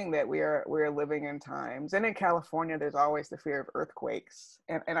sad thing, that we're living in times. And in California, there's always the fear of earthquakes.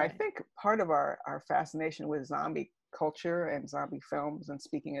 And I think part of our fascination with zombie culture and zombie films, and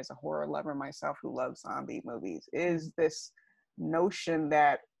speaking as a horror lover myself who loves zombie movies, is this notion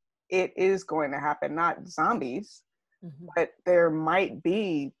that it is going to happen, not zombies, but there might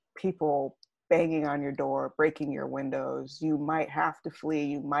be people banging on your door, breaking your windows. You might have to flee.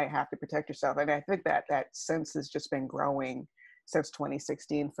 You might have to protect yourself. And I think that sense has just been growing since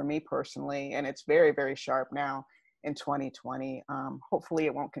 2016 for me personally. And it's very, very sharp now in 2020. Hopefully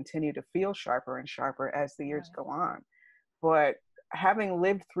it won't continue to feel sharper and sharper as the years go on. But having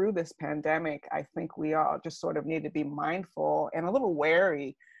lived through this pandemic, I think we all just sort of need to be mindful and a little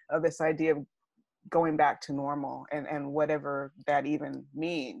wary of this idea of going back to normal and whatever that even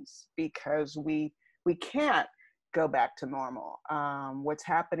means, because we can't go back to normal. What's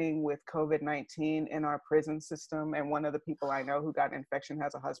happening with COVID-19 in our prison system, and one of the people I know who got an infection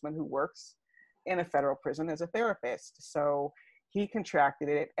has a husband who works in a federal prison as a therapist. So he contracted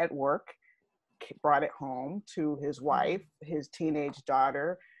it at work, brought it home to his wife, his teenage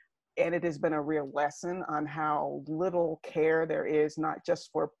daughter, and it has been a real lesson on how little care there is, not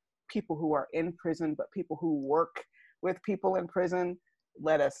just for people who are in prison, but people who work with people in prison.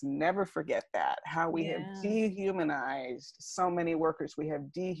 Let us never forget that, how we have dehumanized so many workers. We have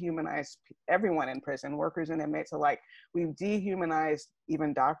dehumanized everyone in prison, workers and inmates alike. We've dehumanized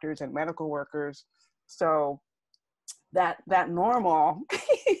even doctors and medical workers. So that normal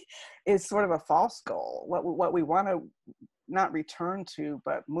is sort of a false goal. What we want to not return to,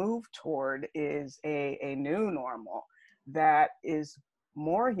 but move toward is a new normal that is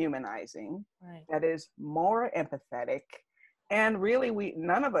more humanizing, that is more empathetic. And really,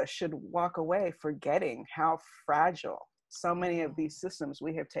 none of us should walk away forgetting how fragile so many of these systems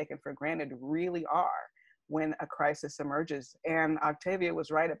we have taken for granted really are when a crisis emerges. And Octavia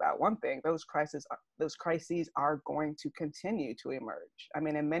was right about one thing: those crises are going to continue to emerge. I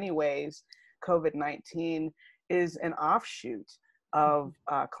mean, in many ways, COVID-19 is an offshoot of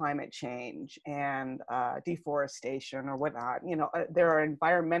climate change and deforestation or whatnot. You know, there are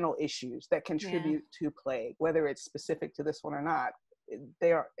environmental issues that contribute to plague, whether it's specific to this one or not.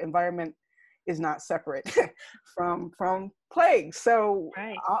 Environment is not separate from plague. So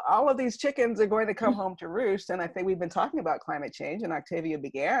all of these chickens are going to come home to roost. And I think we've been talking about climate change, and Octavia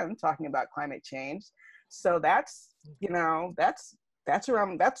began talking about climate change. So that's not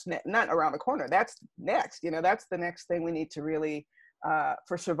around the corner. That's next. You know, that's the next thing we need to really,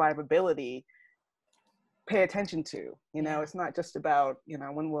 for survivability, pay attention to. You know, it's not just about, you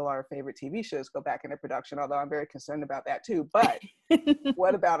know, when will our favorite TV shows go back into production, although I'm very concerned about that too. But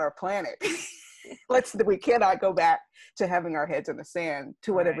what about our planet? We cannot go back to having our heads in the sand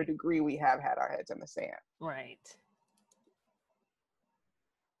to whatever degree we have had our heads in the sand. Right.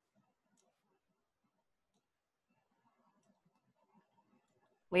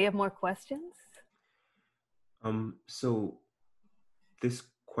 We have more questions? So this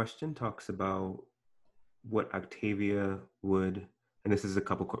question talks about what Octavia would, and this is a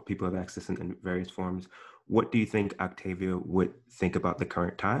couple people have asked this in various forms, what do you think Octavia would think about the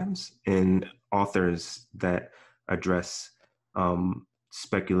current times and authors that address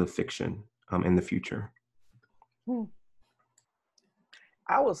speculative fiction in the future?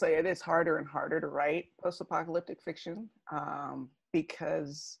 I will say it is harder and harder to write post-apocalyptic fiction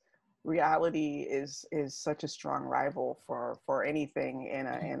because reality is such a strong rival for anything in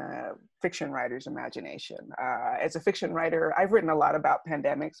a fiction writer's imagination. As a fiction writer, I've written a lot about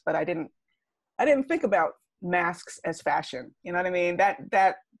pandemics, but I didn't think about masks as fashion. You know what I mean?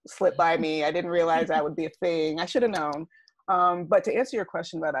 That slipped by me. I didn't realize that would be a thing. I should have known. But to answer your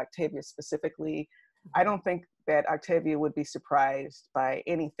question about Octavia specifically, I don't think that Octavia would be surprised by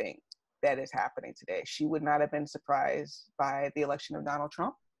anything that is happening today. She would not have been surprised by the election of Donald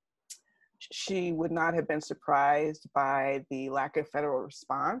Trump. She would not have been surprised by the lack of federal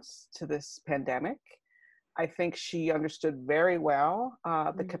response to this pandemic. I think she understood very well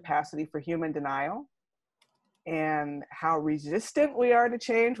the capacity for human denial and how resistant we are to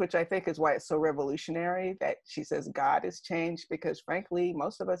change, which I think is why it's so revolutionary that she says God is change, because frankly,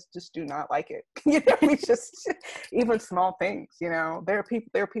 most of us just do not like it. We just, even small things, there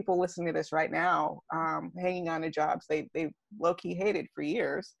are people listening to this right now, hanging on to jobs they low-key hated for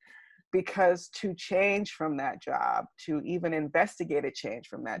years, because to change from that job, to even investigate a change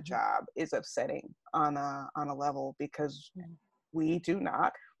from that job is upsetting on a level, because we do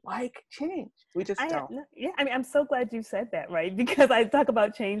not like change. We just don't. Yeah, I mean, I'm so glad you said that, right? Because I talk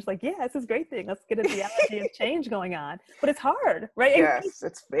about change like, yeah, this is a great thing. Let's get a theology of change going on. But it's hard, right? Yes,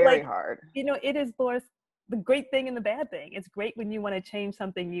 it's very hard. It is both the great thing and the bad thing. It's great when you want to change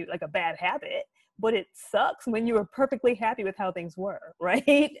something, like a bad habit, but it sucks when you were perfectly happy with how things were,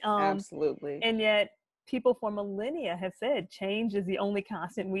 right? Absolutely. And yet people for millennia have said change is the only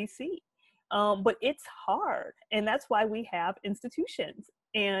constant we see. But it's hard. And that's why we have institutions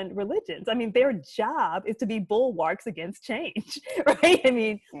and religions. I mean, their job is to be bulwarks against change, right? I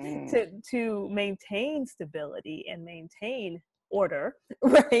mean, to maintain stability and maintain order,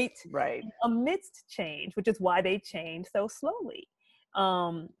 right? Right. Amidst change, which is why they change so slowly.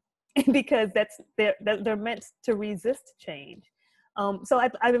 Because they're meant to resist change. So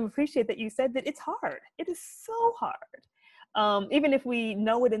I appreciate that you said that it's hard. It is so hard. Even if we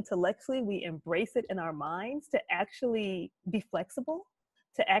know it intellectually, we embrace it in our minds to actually be flexible,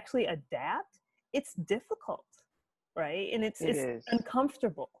 to actually adapt. It's difficult, right? And it's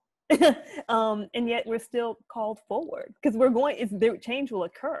uncomfortable. And yet we're still called forward because change will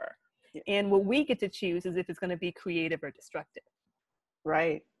occur. And what we get to choose is if it's going to be creative or destructive.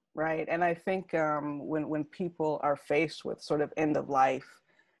 Right. And I think when people are faced with sort of end of life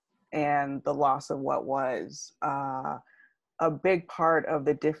and the loss of what was, a big part of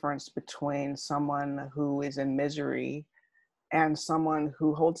the difference between someone who is in misery and someone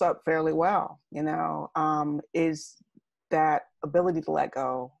who holds up fairly well, is that ability to let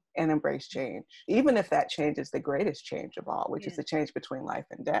go and embrace change, even if that change is the greatest change of all, which is the change between life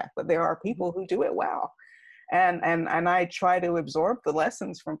and death. But there are people who do it well. And I try to absorb the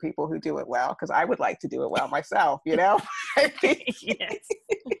lessons from people who do it well, because I would like to do it well myself, I think,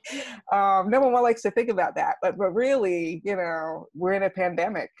 no one likes to think about that, but really, we're in a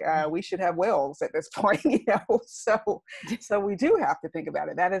pandemic. We should have wills at this point, so we do have to think about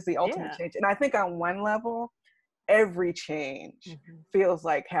it. That is the ultimate change. And I think on one level, every change feels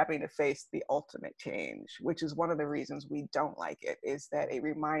like having to face the ultimate change, which is one of the reasons we don't like it, is that it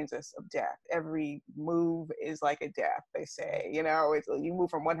reminds us of death. Every move is like a death, they say, you move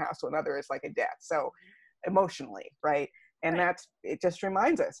from one house to another, it's like a death. So emotionally, right? And it just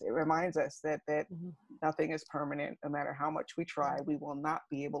reminds us that nothing is permanent. No matter how much we try, we will not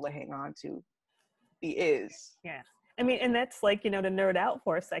be able to hang on to the is. Yeah. I mean, and that's like, to nerd out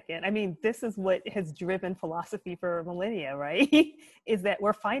for a second. I mean, this is what has driven philosophy for millennia, right? Is that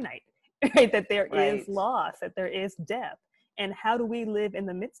we're finite, right? That there is loss, that there is death. And how do we live in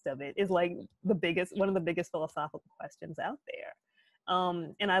the midst of it is like one of the biggest philosophical questions out there.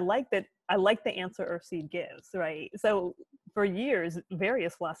 And I like the answer Earthseed gives, right? So for years,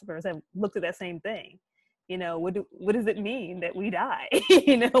 various philosophers have looked at that same thing. What does it mean that we die?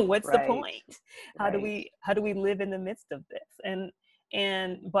 What's the point? How do we live in the midst of this?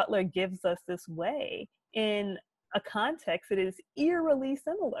 And Butler gives us this way in a context that is eerily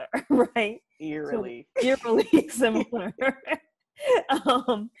similar, right? Eerily similar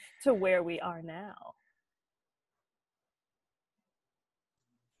to where we are now.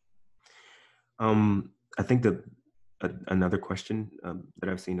 I think that another question that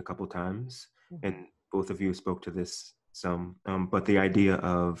I've seen a couple times, and both of you spoke to this some, but the idea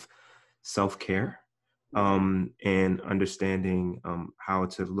of self-care and understanding how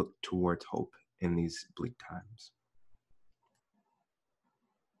to look towards hope in these bleak times.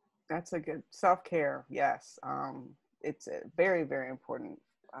 That's a good self-care. Yes. It's a very, very important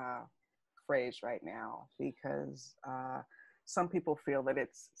phrase right now, because some people feel that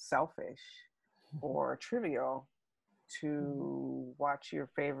it's selfish or trivial to watch your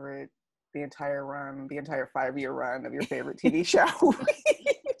favorite the entire 5-year run of your favorite TV show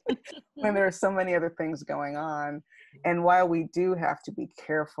when there are so many other things going on. And while we do have to be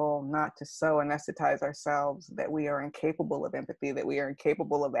careful not to so anesthetize ourselves that we are incapable of empathy, that we are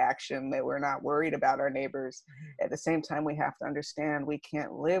incapable of action, that we're not worried about our neighbors, at the same time, we have to understand we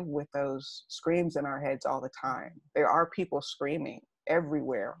can't live with those screams in our heads all the time. There are people screaming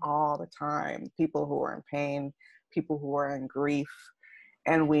everywhere all the time, people who are in pain, people who are in grief.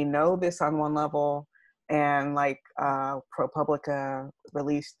 And we know this on one level. And like ProPublica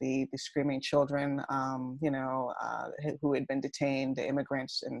released the screaming children, who had been detained, the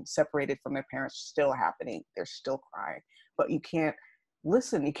immigrants, and separated from their parents, still happening. They're still crying, but you can't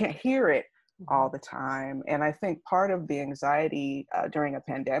listen, you can't hear it all the time. And I think part of the anxiety during a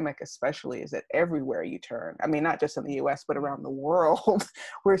pandemic especially is that everywhere you turn, I mean, not just in the US, but around the world,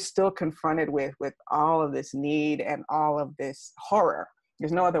 we're still confronted with all of this need and all of this horror.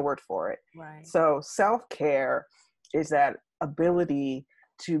 There's no other word for it. Right. So self-care is that ability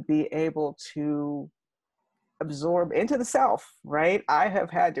to be able to absorb into the self, right? I have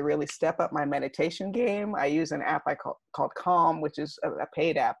had to really step up my meditation game. I use an app called Calm, which is a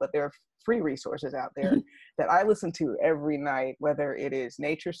paid app, but there are free resources out there that I listen to every night, whether it is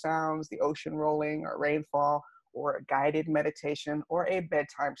nature sounds, the ocean rolling or rainfall, or a guided meditation, or a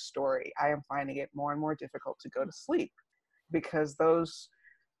bedtime story. I am finding it more and more difficult to go to sleep, because those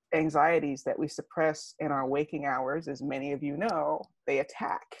anxieties that we suppress in our waking hours, as many of you know, they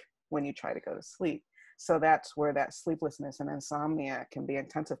attack when you try to go to sleep. So that's where that sleeplessness and insomnia can be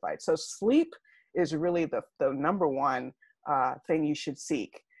intensified. So sleep is really the number one thing you should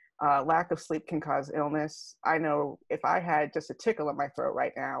seek. Lack of sleep can cause illness. I know if I had just a tickle in my throat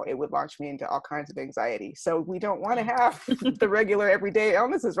right now, it would launch me into all kinds of anxiety. So we don't want to have the regular everyday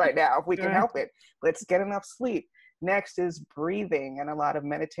illnesses right now if we can help it. Let's get enough sleep. Next is breathing, and a lot of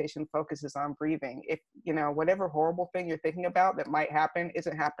meditation focuses on breathing. If, whatever horrible thing you're thinking about that might happen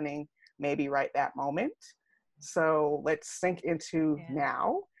isn't happening maybe right that moment. So let's sink into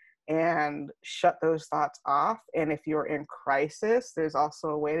now and shut those thoughts off. And if you're in crisis, there's also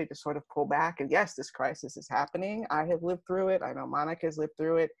a way to just sort of pull back. And yes, this crisis is happening. I have lived through it. I know Monica has lived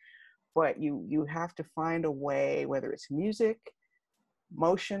through it. But you have to find a way, whether it's music,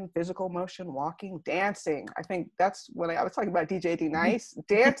 motion, physical motion, walking, dancing. I think that's when I was talking about DJ D Nice.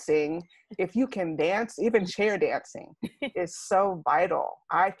 Dancing, if you can dance, even chair dancing is so vital,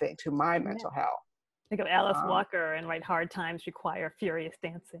 I think, to my mental health. Think of Alice Walker and Hard Times Require Furious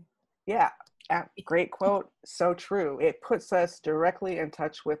Dancing. Yeah, great quote. So true. It puts us directly in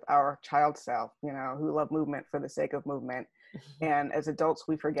touch with our child self, who love movement for the sake of movement. And as adults,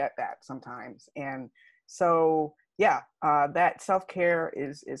 we forget that sometimes. And so that self-care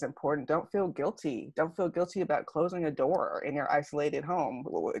is important. Don't feel guilty. Don't feel guilty about closing a door in your isolated home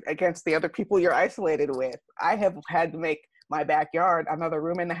against the other people you're isolated with. I have had to make my backyard another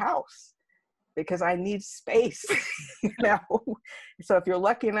room in the house because I need space. So if you're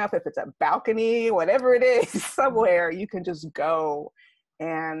lucky enough, if it's a balcony, whatever it is, somewhere you can just go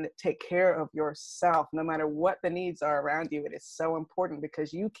and take care of yourself, no matter what the needs are around you. It is so important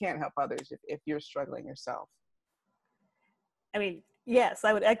because you can't help others if you're struggling yourself. I mean, yes,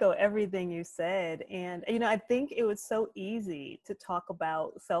 I would echo everything you said. And, I think it was so easy to talk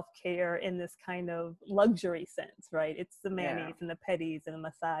about self-care in this kind of luxury sense, right? It's the manis and the pedis and the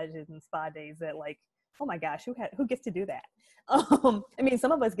massages and spa days that oh my gosh, who gets to do that?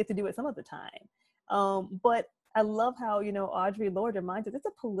 Some of us get to do it some of the time. But I love how, Audre Lorde reminds us, it's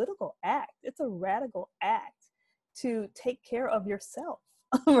a political act. It's a radical act to take care of yourself.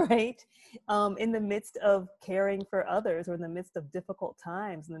 Right? In the midst of caring for others, or in the midst of difficult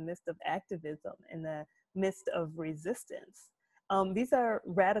times, in the midst of activism, in the midst of resistance. These are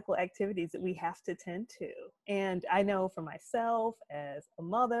radical activities that we have to tend to. And I know for myself, as a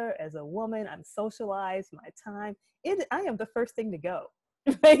mother, as a woman, I'm socialized, my time, I am the first thing to go,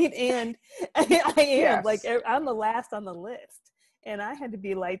 right? And I am, I'm the last on the list. And I had to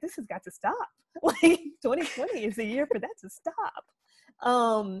be like, this has got to stop. 2020 is the year for that to stop.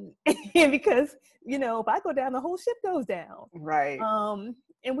 Because, if I go down, the whole ship goes down. Right.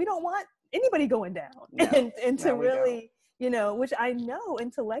 And we don't want anybody going down. No, and to really, which I know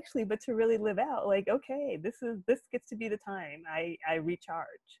intellectually, but to really live out, okay, this gets to be the time I recharge.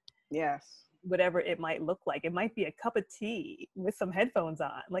 Yes. Whatever it might look like. It might be a cup of tea with some headphones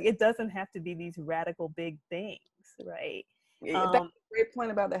on. It doesn't have to be these radical big things, right? That's a great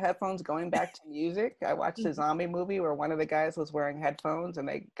point about the headphones. Going back to music, I watched a zombie movie where one of the guys was wearing headphones and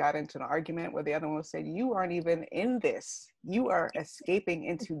they got into an argument where the other one was saying, you aren't even in this. You are escaping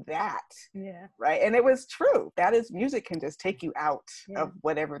into that. Yeah. Right. And it was true. That is, music can just take you out of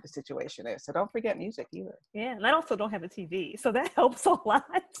whatever the situation is. So don't forget music either. Yeah. And I also don't have a TV. So that helps a lot.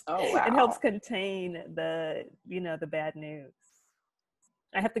 Oh, wow. It helps contain the bad news.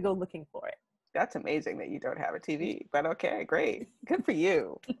 I have to go looking for it. That's amazing that you don't have a TV, but okay, great. Good for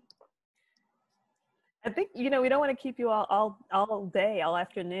you. I think, we don't want to keep you all day, all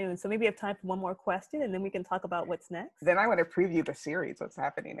afternoon. So maybe we have time for one more question and then we can talk about what's next. Then I want to preview the series, what's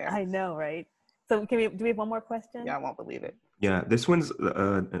happening there. I know, right? So do we have one more question? Yeah, I won't believe it. Yeah, this one's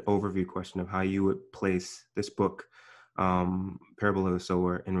an overview question of how you would place this book, Parable of the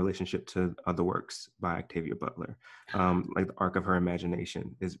Sower, in relationship to other works by Octavia Butler. Like the arc of her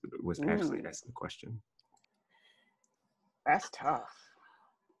imagination was actually that's the question. That's tough.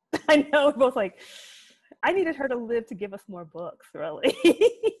 I know, we're both like, I needed her to live to give us more books, really.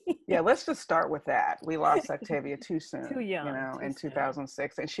 Yeah, let's just start with that. We lost Octavia too soon. Too young. In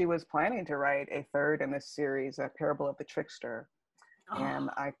 2006. And she was planning to write a third in this series, A Parable of the Trickster. And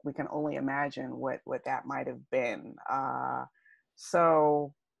we can only imagine what that might have been.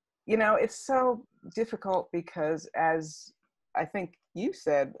 So, it's so difficult because, as I think you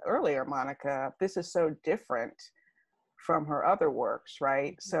said earlier, Monica, this is so different from her other works,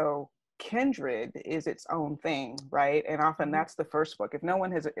 right? So Kindred is its own thing, right? And often that's the first book.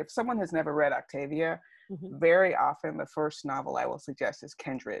 If someone has never read Octavia, very often the first novel I will suggest is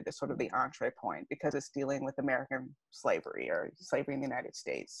Kindred, is sort of the entree point, because it's dealing with American slavery or slavery in the United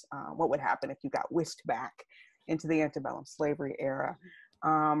States. What would happen if you got whisked back into the antebellum slavery era?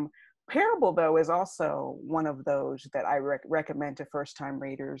 Parable, though, is also one of those that I recommend to first-time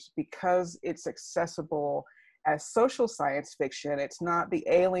readers because it's accessible as social science fiction. It's not the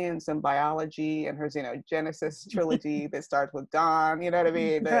aliens and biology and her Genesis trilogy that starts with Dawn, you know what I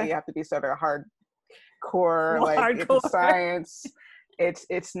mean? You have to be sort of hardcore, it's science.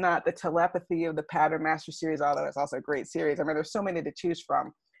 It's not the telepathy of the Pattern Master series, although it's also a great series. I mean, there's so many to choose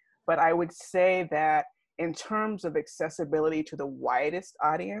from. But I would say that in terms of accessibility to the widest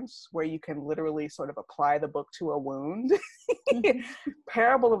audience, where you can literally sort of apply the book to a wound,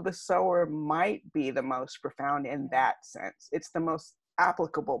 Parable of the Sower might be the most profound in that sense. It's the most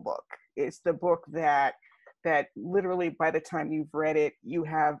applicable book. It's the book that literally by the time you've read it, you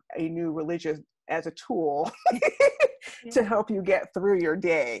have a new religion as a tool to help you get through your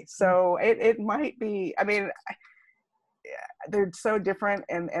day. So it might be, I mean, they're so different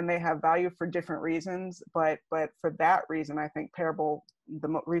and they have value for different reasons, but for that reason, I think Parable,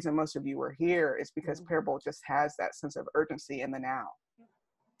 reason most of you are here is because Parable just has that sense of urgency in the now.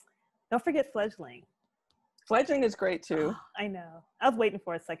 Don't forget Fledgling. Fledgling is great too. Oh, I know. I was waiting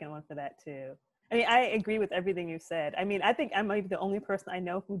for a second one for that too. I mean, I agree with everything you said. I mean, I think I might be the only person I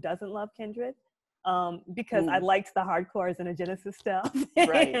know who doesn't love Kindred. Because I liked the hardcore Xenogenesis stuff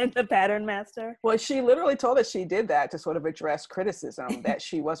and the Pattern Master. Well, she literally told us she did that to sort of address criticism that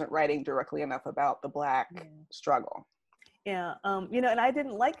she wasn't writing directly enough about the Black struggle. Yeah, and I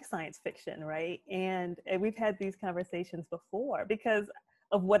didn't like science fiction, right? And we've had these conversations before because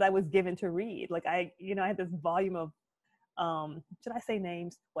of what I was given to read. Like I had this volume of, should I say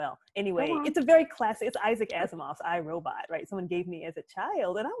names? Well, anyway, it's a very classic, it's Isaac Asimov's I, Robot, right? Someone gave me as a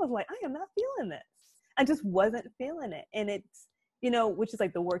child and I was like, I am not feeling this. I just wasn't feeling it. And it's, which is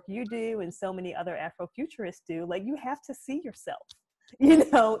like the work you do and so many other Afrofuturists do, like you have to see yourself,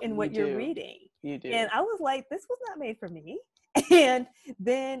 in what you're reading. You do. And I was like, this was not made for me. And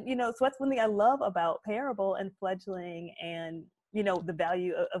then, so that's one thing I love about Parable and Fledgling and, the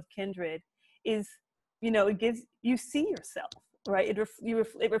value of Kindred is, it gives you see yourself, right?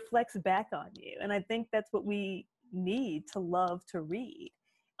 It reflects back on you. And I think that's what we need to love to read,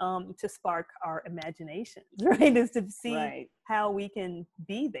 to spark our imaginations, right? Is to see how we can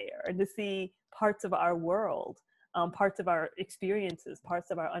be there and to see parts of our world, parts of our experiences,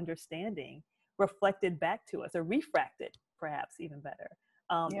 parts of our understanding reflected back to us or refracted, perhaps even better,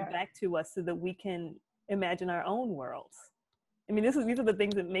 back to us so that we can imagine our own worlds. I mean, these are the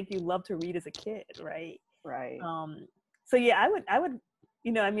things that make you love to read as a kid, right? Right. So yeah, I would, I don't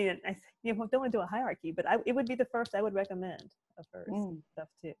want to do a hierarchy, but it would be the first I would recommend of her stuff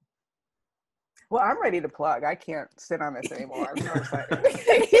too. Well, I'm ready to plug. I can't sit on this anymore. I'm so excited.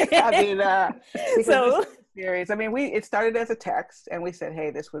 I mean, because this series, it started as a text and we said,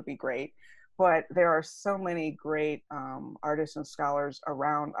 hey, this would be great. But there are so many great artists and scholars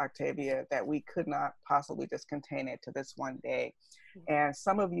around Octavia that we could not possibly just contain it to this one day. And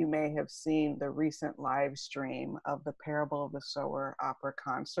some of you may have seen the recent live stream of the Parable of the Sower opera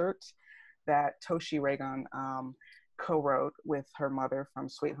concert that Toshi Reagan co-wrote with her mother from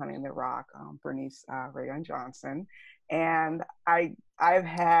Sweet Honey in the Rock, Bernice Reagan Johnson. And I've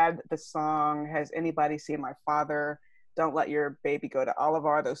had the song, Has Anybody Seen My Father? Don't Let Your Baby Go to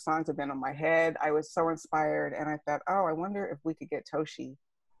Oliver. Those songs have been on my head. I was so inspired, and I thought, oh, I wonder if we could get Toshi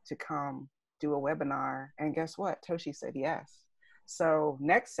to come do a webinar. And guess what? Toshi said yes. So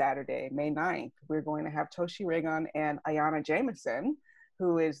next Saturday, May 9th, we're going to have Toshi Reagan and Ayanna Jameson,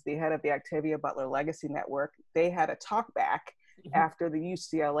 who is the head of the Octavia Butler Legacy Network. They had a talk back after the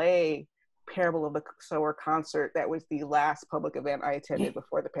UCLA Parable of the Sower concert. That was the last public event I attended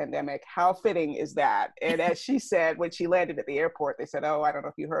before the pandemic. How fitting is that? And as she said, when she landed at the airport, they said, oh, I don't know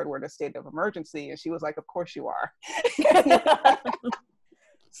if you heard, we're in a state of emergency. And she was like, of course you are.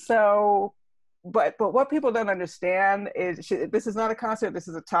 So, but what people don't understand is, this is not a concert, this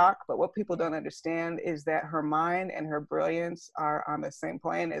is a talk, but what people don't understand is that her mind and her brilliance are on the same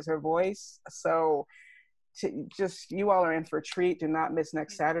plane as her voice. So you all are in for a treat. Do not miss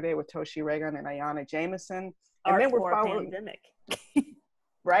next Saturday with Toshi Reagan and Ayanna Jameson. And then we're following pandemic.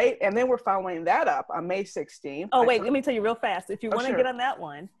 Right? And then we're following that up on May 16th. Oh, wait, let me tell you real fast. If you want to get on that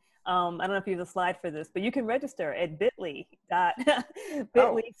one, I don't know if you have a slide for this, but you can register at bit.ly /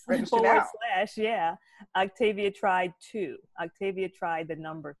 Octavia Tried 2. Octavia Tried the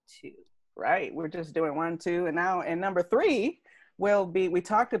number 2. Right. We're just doing 1, 2, and now in number 3 will be, we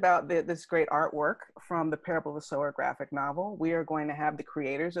talked about this great artwork from the Parable of the Sower graphic novel. We are going to have the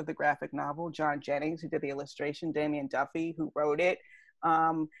creators of the graphic novel, John Jennings, who did the illustration, Damian Duffy, who wrote it,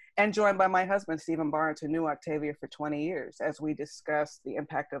 and joined by my husband, Stephen Barnes, who knew Octavia for 20 years, as we discuss the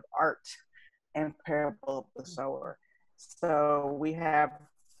impact of art and Parable of the Sower. So we have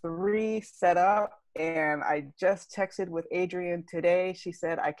 3 set up, and I just texted with Adrienne today. She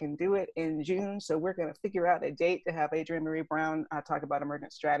said I can do it in June, so we're going to figure out a date to have Adrienne Marie Brown talk about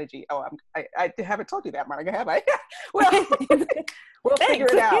emergent strategy. Oh, I haven't told you that, Monica, have I? Well, we'll figure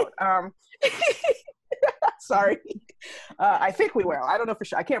it out. Sorry. I think we will. I don't know for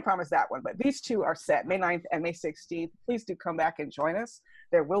sure. I can't promise that one, but these 2 are set, May 9th and May 16th. Please do come back and join us.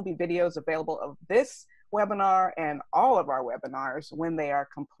 There will be videos available of this webinar and all of our webinars when they are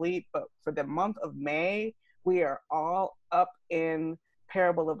complete. But for the month of May, we are all up in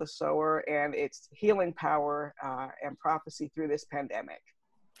Parable of the Sower and its healing power and prophecy through this pandemic.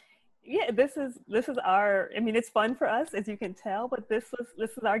 Yeah, this is our, I mean, it's fun for us, as you can tell, but this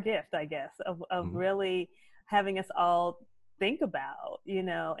is our gift, I guess, of really having us all think about,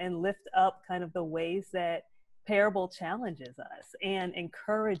 and lift up kind of the ways that Parable challenges us and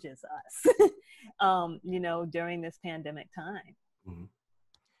encourages us, during this pandemic time.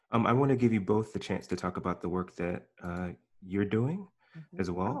 Mm-hmm. I want to give you both the chance to talk about the work that you're doing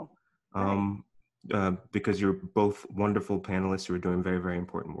as well. Because you're both wonderful panelists who are doing very, very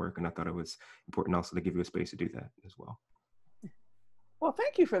important work. And I thought it was important also to give you a space to do that as well. Well,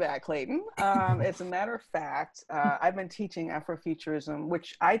 thank you for that, Clayton. As a matter of fact, I've been teaching Afrofuturism,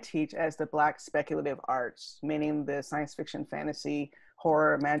 which I teach as the Black speculative arts, meaning the science fiction, fantasy,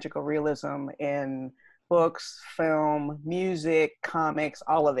 horror, magical realism in books, film, music, comics,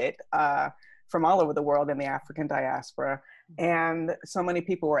 all of it, from all over the world in the African diaspora. And so many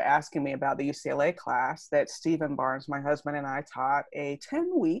people were asking me about the UCLA class that Stephen Barnes, my husband, and I taught, a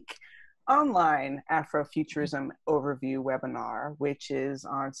 10-week online Afrofuturism overview webinar, which is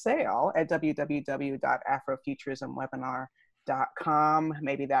on sale at www.afrofuturismwebinar.com.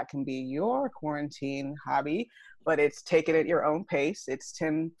 Maybe that can be your quarantine hobby, but it's take it at your own pace. It's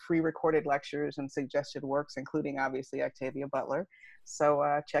 10 pre-recorded lectures and suggested works, including obviously Octavia Butler.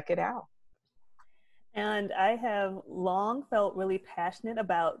 So check it out. And I have long felt really passionate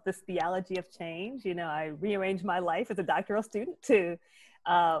about this theology of change. I rearranged my life as a doctoral student to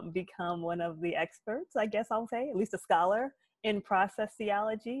become one of the experts, I guess I'll say, at least a scholar in process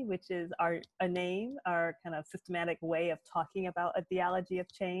theology, which is our kind of systematic way of talking about a theology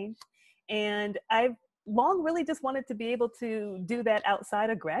of change. And I've long really just wanted to be able to do that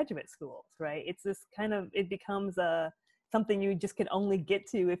outside of graduate schools, right? It's this kind of, it becomes something you just can only get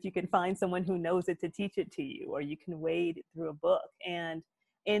to if you can find someone who knows it to teach it to you, or you can wade through a book. And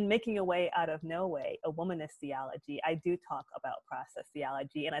in Making a Way Out of No Way, a womanist theology, I do talk about process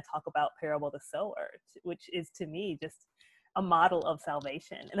theology, and I talk about Parable of the Sower, which is to me just a model of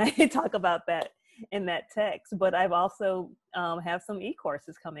salvation. And I talk about that in that text, but I've also have some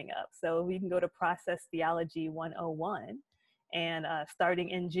e-courses coming up. So you can go to Process Theology 101, and starting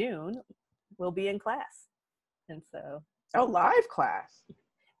in June, we'll be in class. And so. Oh, live class?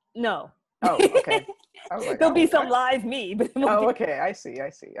 No. Oh, okay. I was like, there'll be some live me, but okay. I see.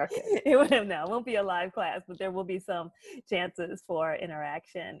 Okay. It won't be a live class, but there will be some chances for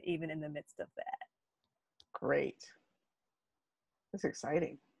interaction even in the midst of that. Great. That's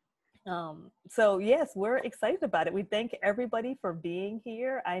exciting. So yes, we're excited about it. We thank everybody for being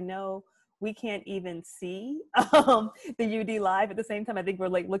here. I know we can't even see the UD live at the same time. I think we're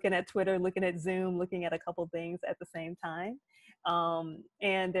like looking at Twitter, looking at Zoom, looking at a couple things at the same time.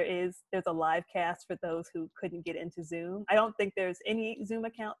 And there's a live cast for those who couldn't get into Zoom. I don't think there's any Zoom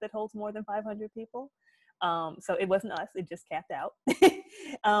account that holds more than 500 people. So it wasn't us, it just capped out.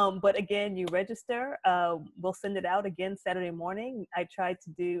 But again, you register, we'll send it out again Saturday morning. I tried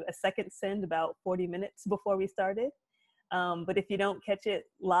to do a second send about 40 minutes before we started. But if you don't catch it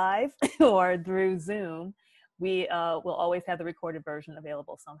live or through Zoom, we will always have the recorded version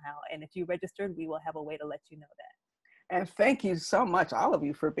available somehow. And if you registered, we will have a way to let you know that. And thank you so much, all of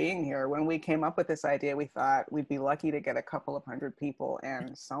you, for being here. When we came up with this idea, we thought we'd be lucky to get a couple of hundred people,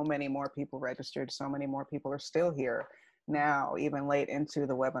 and so many more people registered. So many more people are still here now, even late into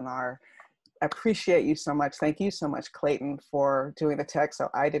the webinar. I appreciate you so much. Thank you so much, Clayton, for doing the text, so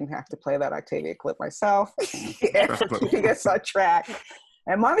I didn't have to play that Octavia clip myself, and for keeping us on track.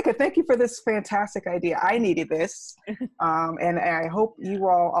 And Monica, thank you for this fantastic idea. I needed this. And I hope you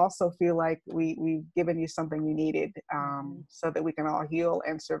all also feel like we've given you something you needed, so that we can all heal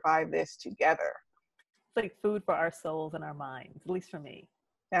and survive this together. It's like food for our souls and our minds, at least for me.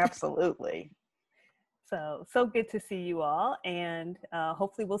 Absolutely. So good to see you all. And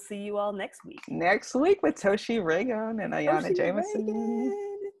hopefully we'll see you all next week. Next week with Toshi Reagan and Ayana Jameson.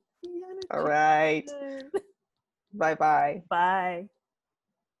 All right. Bye-bye. Bye.